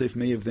 Yosef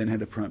may have then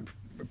had a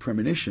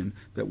premonition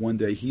that one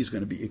day he's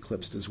going to be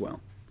eclipsed as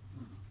well.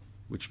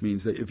 Which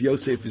means that if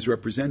Yosef is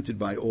represented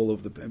by all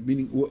of the,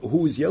 meaning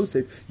who is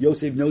Yosef?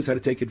 Yosef knows how to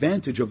take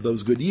advantage of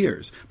those good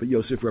years, but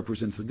Yosef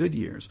represents the good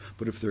years.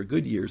 But if there are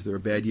good years, there are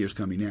bad years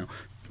coming now.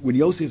 When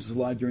Yosef is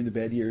alive during the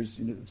bad years,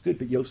 it's good,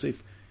 but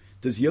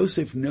does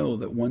Yosef know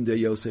that one day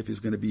Yosef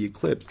is going to be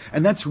eclipsed?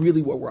 And that's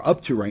really what we're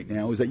up to right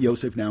now, is that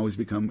Yosef now has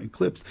become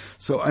eclipsed.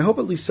 So I hope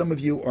at least some of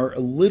you are a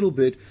little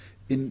bit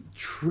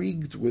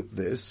intrigued with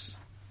this.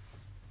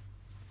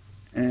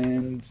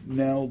 And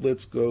now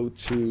let's go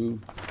to,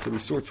 so we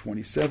saw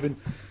 27,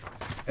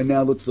 and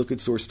now let's look at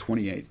source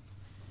 28.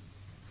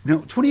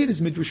 Now, 28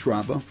 is Midrash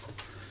Rabbah.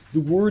 The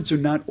words are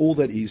not all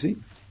that easy,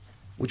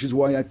 which is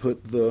why I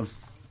put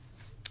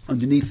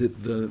underneath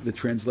it the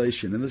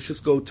translation. And let's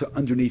just go to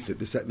underneath it,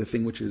 the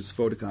thing which is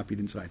photocopied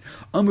inside.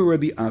 Amar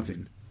Rabbi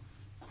Avin.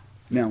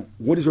 Now,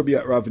 what is Rabbi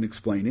Avin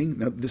explaining?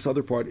 Now, this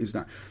other part is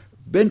not.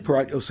 Ben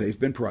Parat Yosef,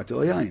 Ben Parat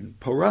Elayayin.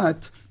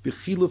 Parat,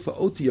 b'chiluf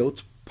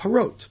ha'otiot,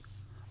 parot.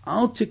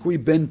 Al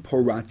Tikri Ben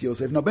Porat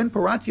Yosef. Now, Ben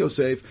Porat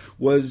Yosef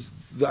was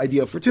the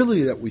idea of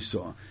fertility that we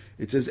saw.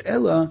 It says,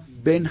 Ella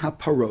Ben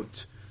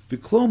HaParot.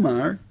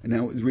 Viklomar, and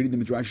now it's reading the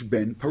Midrash,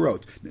 Ben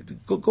Parot.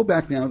 Go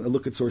back now and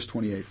look at source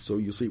 28, so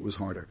you'll see it was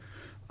harder.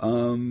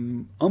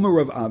 Amar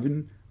Rav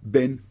Avin,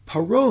 Ben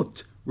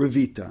Parot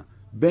Ravita.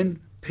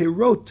 Ben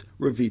Perot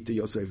Ravita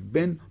Yosef.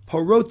 Ben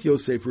Parot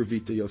Yosef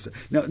Ravita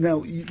Yosef.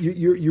 Now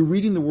you're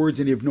reading the words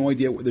and you have no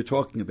idea what they're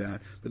talking about,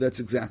 but that's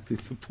exactly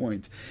the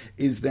point,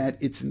 is that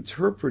it's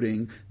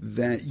interpreting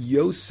that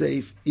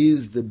Yosef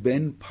is the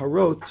Ben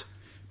Parot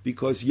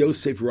because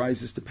Yosef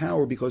rises to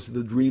power because of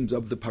the dreams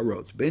of the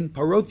Parot. Ben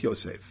Parot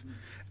Yosef.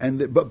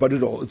 But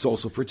it's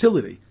also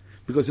fertility.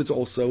 Because it's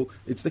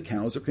the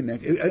cows are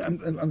connected. I'm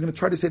going to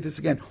try to say this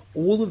again.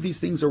 All of these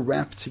things are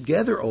wrapped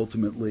together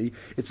ultimately.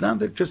 It's not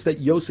just that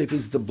Yosef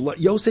is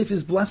Yosef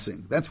is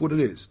blessing. That's what it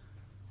is.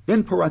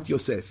 Ben Parat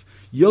Yosef.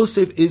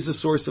 Yosef is a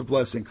source of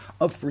blessing,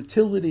 of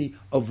fertility,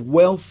 of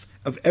wealth,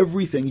 of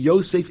everything.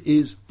 Yosef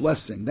is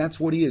blessing. That's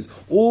what he is.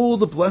 All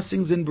the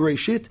blessings in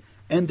Bereshit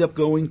end up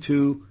going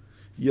to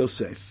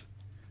Yosef.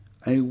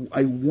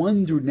 I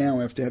wonder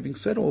now, after having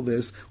said all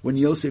this, when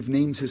Yosef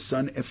names his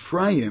son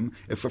Ephraim,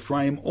 if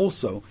Ephraim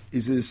also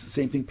is the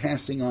same thing,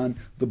 passing on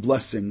the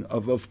blessing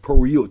of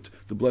Poriut,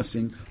 the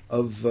blessing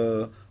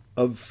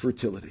of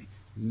fertility.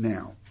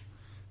 Now,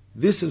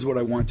 this is what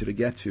I wanted to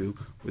get to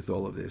with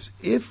all of this.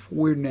 If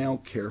we're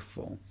now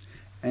careful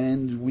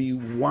and we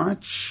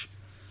watch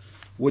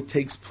what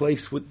takes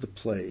place with the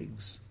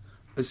plagues,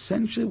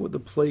 essentially what the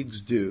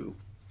plagues do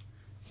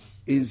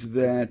is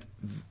that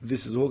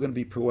this is all going to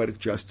be poetic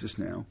justice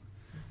now.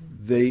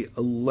 They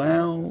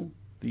allow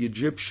the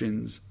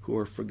Egyptians who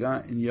are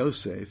forgotten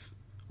Yosef,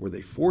 or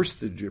they force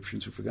the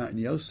Egyptians who are forgotten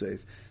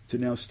Yosef, to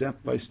now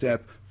step by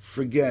step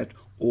forget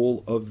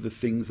all of the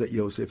things that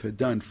Yosef had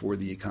done for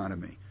the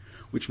economy.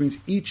 Which means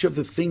each of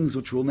the things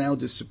which will now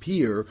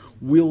disappear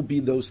will be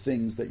those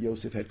things that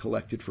Yosef had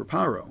collected for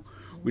Paro.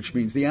 Which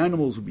means the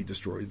animals will be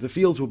destroyed, the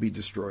fields will be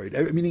destroyed.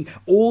 Meaning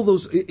all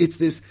those, it's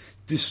this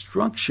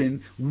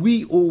destruction.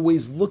 We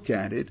always look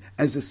at it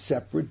as a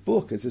separate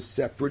book, as a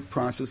separate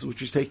process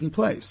which is taking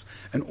place.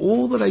 And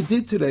all that I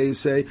did today is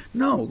say,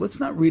 no, let's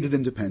not read it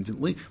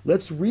independently.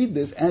 Let's read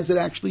this as it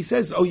actually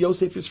says. Oh,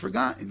 Yosef is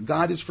forgotten.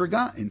 God is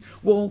forgotten.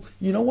 Well,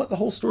 you know what the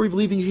whole story of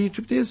leaving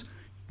Egypt is?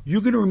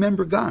 You're going to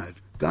remember God.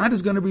 God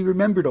is going to be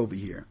remembered over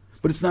here.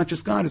 But it's not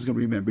just God is going to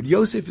be remembered.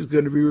 Yosef is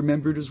going to be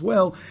remembered as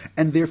well.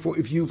 And therefore,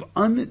 if you've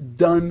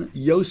undone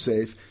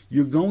Yosef,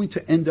 you're going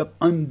to end up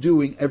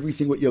undoing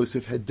everything what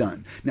Yosef had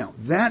done. Now,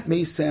 that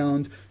may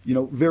sound,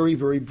 very,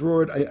 very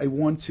broad. I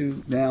want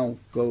to now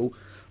go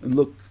and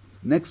look.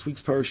 Next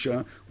week's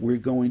parsha, we're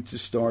going to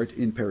start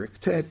in Perek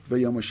Tet,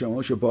 Vayom Hashem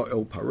Moshe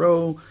ba'el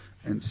Paro,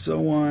 and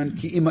so on.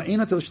 Ki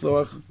ima'ena tel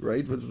shloach,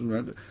 right?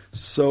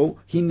 So,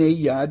 Hinei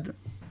Yad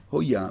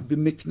hoya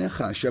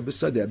b'miknecha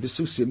shebesadeh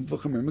b'susim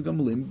v'chamer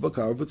megamlim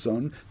b'kar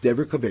v'tzon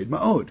dever kaved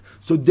ma'od.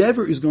 So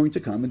dever is going to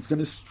come and it's going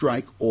to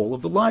strike all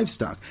of the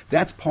livestock.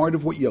 That's part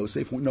of what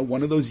Yosef,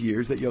 one of those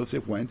years that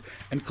Yosef went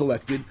and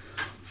collected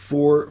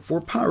for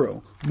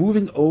Paro.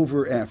 Moving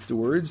over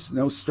afterwards,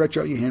 now stretch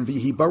out your hand,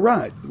 v'hi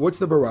barad. What's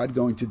the barad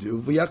going to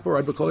do? V'yach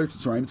barad b'kol eretz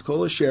Mitzrayim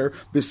t'kol asher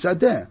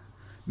b'sadeh.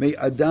 May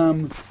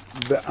Adam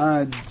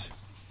ve'ad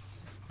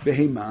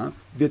behema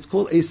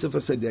v'tkol esav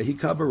hasadeh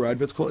hika barad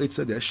v'tkol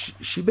etz sadeh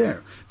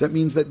shiber. That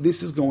means that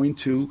this is going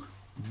to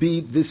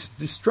be this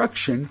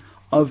destruction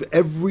of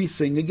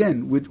everything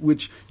again,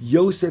 which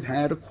Yosef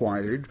had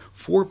acquired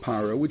for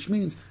Paro, which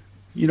means,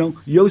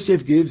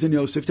 Yosef gives and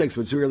Yosef takes,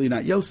 but it's really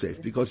not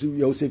Yosef, because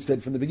Yosef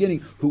said from the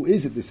beginning, who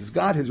is it? This is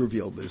God has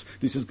revealed this.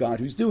 This is God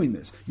who's doing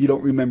this. You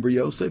don't remember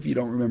Yosef, you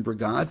don't remember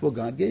God. Well,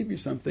 God gave you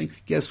something.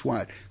 Guess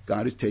what?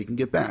 God is taking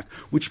it back,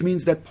 which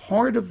means that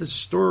part of the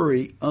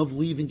story of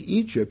leaving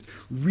Egypt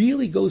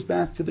really goes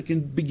back to the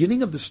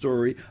beginning of the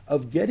story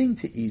of getting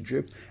to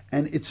Egypt,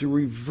 and it's a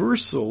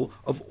reversal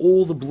of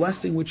all the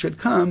blessing which had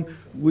come,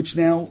 which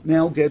now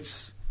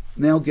gets,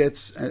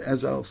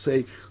 as I'll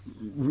say,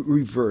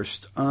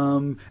 reversed.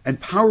 And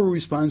Paro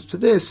responds to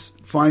this.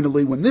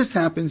 Finally, when this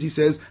happens, he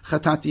says,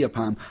 Chatati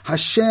apam,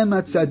 Hashem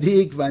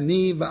hatzadik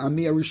v'ani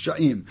v'ami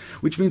arishaim,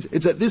 which means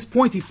it's at this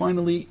point he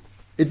finally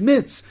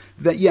admits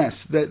that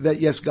yes,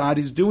 God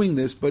is doing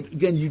this, but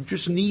again, you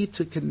just need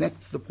to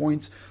connect the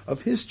points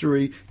of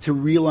history to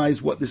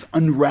realize what this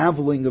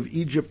unraveling of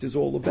Egypt is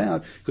all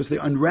about, because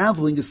the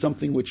unraveling is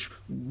something which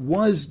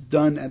was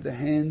done at the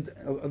hand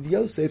of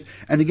Yosef.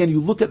 And again, you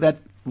look at that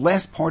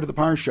last part of the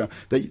parsha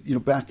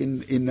that back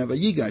in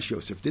Vayigash,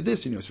 Yosef did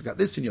this, and Yosef got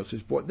this, and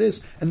Yosef bought this,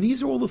 and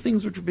these are all the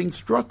things which are being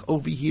struck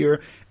over here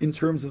in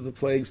terms of the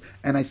plagues.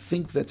 And I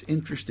think that's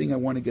interesting. I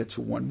want to get to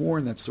one more,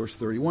 and that's source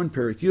 31,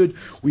 Perek Yud.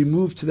 We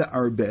move to the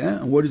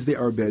Arbeh, and what does the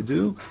Arbeh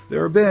do? The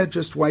Arbeh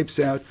just wipes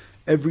out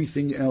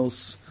everything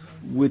else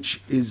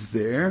which is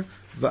there.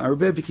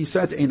 And that's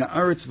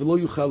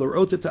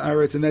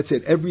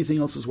it. Everything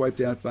else is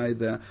wiped out by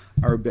the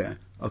Arbeh.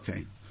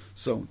 Okay.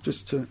 So,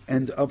 just to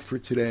end up for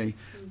today,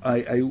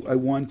 I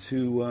want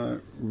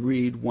to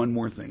read one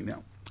more thing.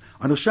 Now,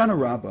 on Hoshana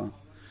Rabbah,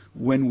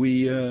 when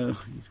we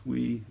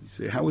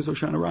say, how was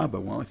Hoshana Rabbah?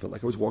 Well, I felt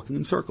like I was walking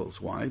in circles.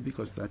 Why?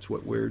 Because that's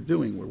what we're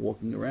doing. We're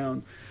walking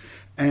around.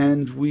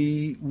 And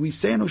we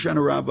say on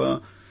Hoshana Rabbah,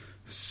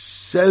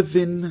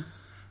 7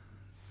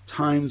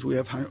 times we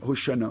have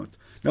Hoshanot.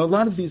 Now, a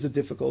lot of these are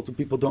difficult, and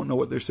people don't know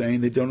what they're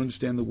saying. They don't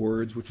understand the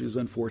words, which is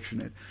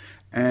unfortunate.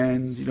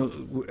 And,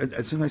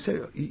 as I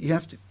said, you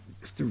have to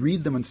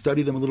read them and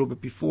study them a little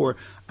bit before.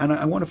 And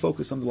I want to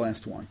focus on the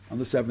last one, on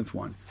the 7th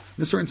one.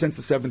 In a certain sense,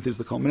 the 7th is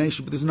the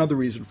culmination, but there's another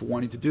reason for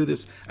wanting to do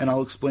this, and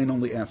I'll explain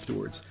only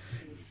afterwards.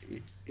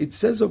 It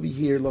says over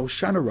here,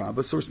 Hoshana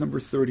Rabbah, source number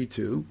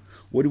 32.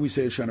 What do we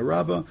say Hoshana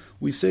Rabbah?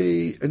 We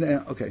say,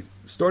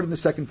 start in the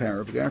second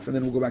paragraph, and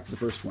then we'll go back to the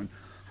first one.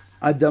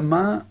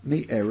 Adama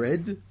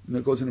me'ered, and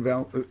it goes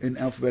in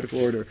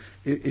alphabetical order.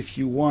 If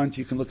you want,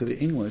 you can look at the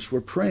English.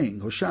 We're praying,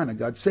 Hoshana,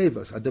 God save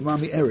us. Adama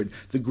me'ered,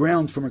 the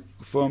ground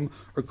from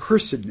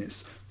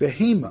accursedness.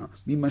 Behema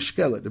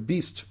mimashkelet, a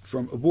beast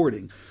from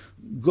aborting.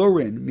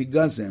 Goren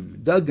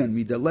migazem, dagan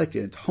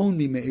midaleket, hon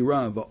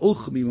mimeira,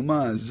 va'olch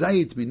mimama,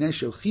 zayit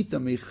mineshel, chita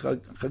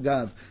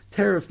michagav,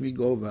 teref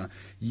migova,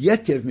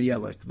 yekev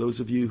miyelek. Those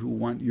of you who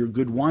want your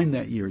good wine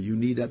that year, you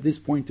need at this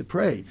point to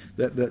pray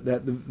that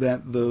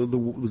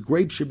the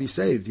grapes should be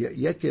saved.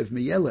 Yekev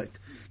miyelek,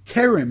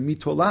 kerem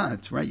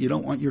mitolat. Right? You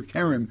don't want your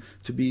kerem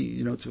to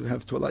be, to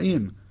have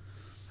tolaim.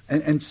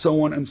 And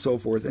so on and so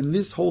forth. And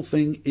this whole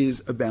thing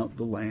is about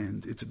the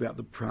land. It's about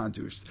the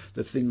produce,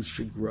 that things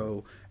should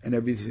grow and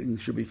everything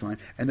should be fine.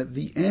 And at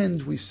the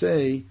end we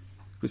say,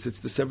 because it's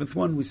the 7th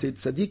one, we say,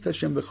 Tzadik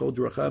Hashem b'chol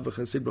drachav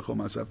v'chasid b'chol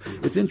masav.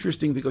 It's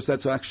interesting because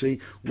that's actually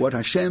what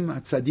Hashem,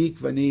 Tzadik,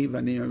 vani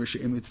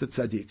Rishim, it's the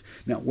Tzadik.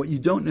 Now, what you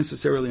don't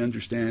necessarily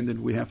understand,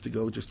 and we have to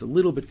go just a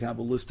little bit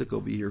Kabbalistic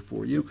over here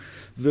for you,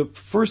 the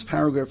first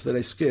paragraph that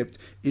I skipped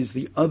is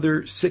the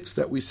other 6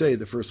 that we say.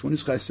 The first one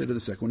is Chesed, the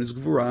second one is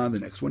Gvurah, the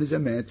next one is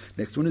Emet,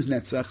 next one is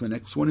Netzach, the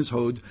next one is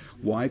Hod.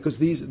 Why? Because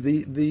these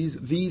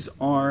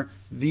are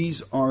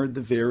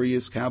the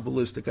various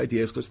Kabbalistic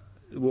ideas, because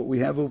what we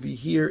have over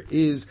here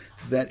is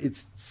that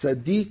it's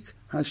Tzadik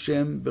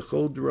Hashem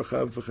b'chol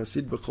drachav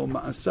v'chasid b'chol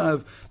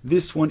ma'asav.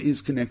 This one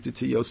is connected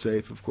to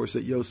Yosef. Of course,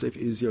 that Yosef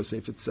is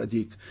Yosef at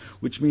Tzadik,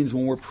 which means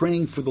when we're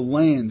praying for the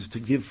land to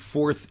give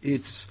forth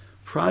its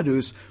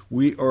produce,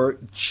 we are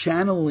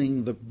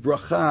channeling the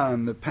bracha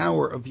and the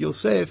power of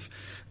Yosef,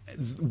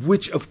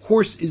 which of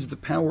course is the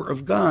power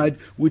of God,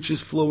 which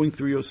is flowing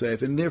through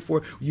Yosef. And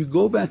therefore, you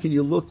go back and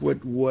you look what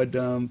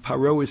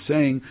Paro is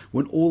saying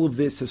when all of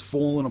this has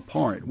fallen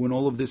apart, when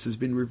all of this has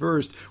been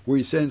reversed, where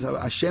he says,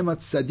 Hashem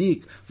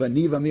at-Tzadik,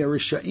 v'ani v'ami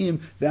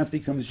Rishaim, that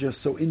becomes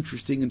just so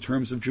interesting in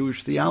terms of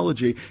Jewish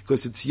theology,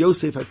 because it's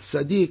Yosef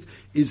at-Tzadik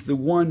is the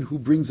one who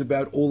brings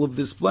about all of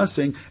this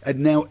blessing,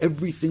 and now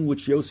everything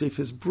which Yosef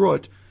has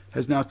brought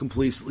has now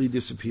completely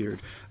disappeared.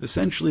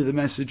 Essentially, the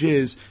message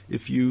is,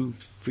 if you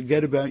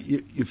forget about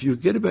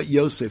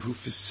Yosef, who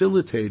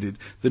facilitated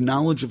the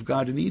knowledge of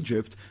God in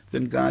Egypt,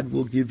 then God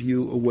will give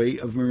you a way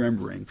of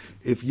remembering.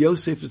 If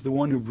Yosef is the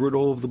one who brought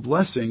all of the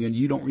blessing and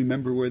you don't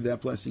remember where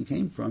that blessing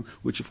came from,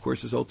 which of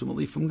course is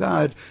ultimately from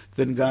God,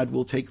 then God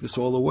will take this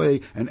all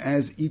away, and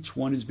as each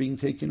one is being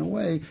taken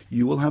away,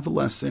 you will have a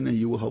lesson and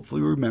you will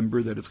hopefully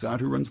remember that it's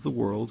God who runs the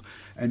world,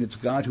 and it's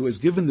God who has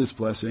given this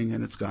blessing,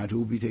 and it's God who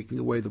will be taking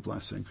away the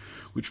blessing.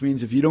 Which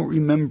means if you don't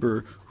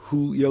remember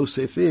who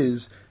Yosef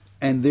is,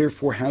 and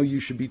therefore how you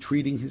should be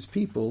treating his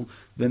people,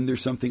 then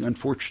there's something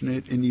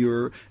unfortunate in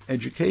your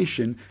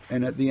education,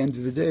 and at the end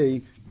of the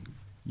day,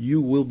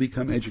 you will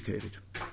become educated.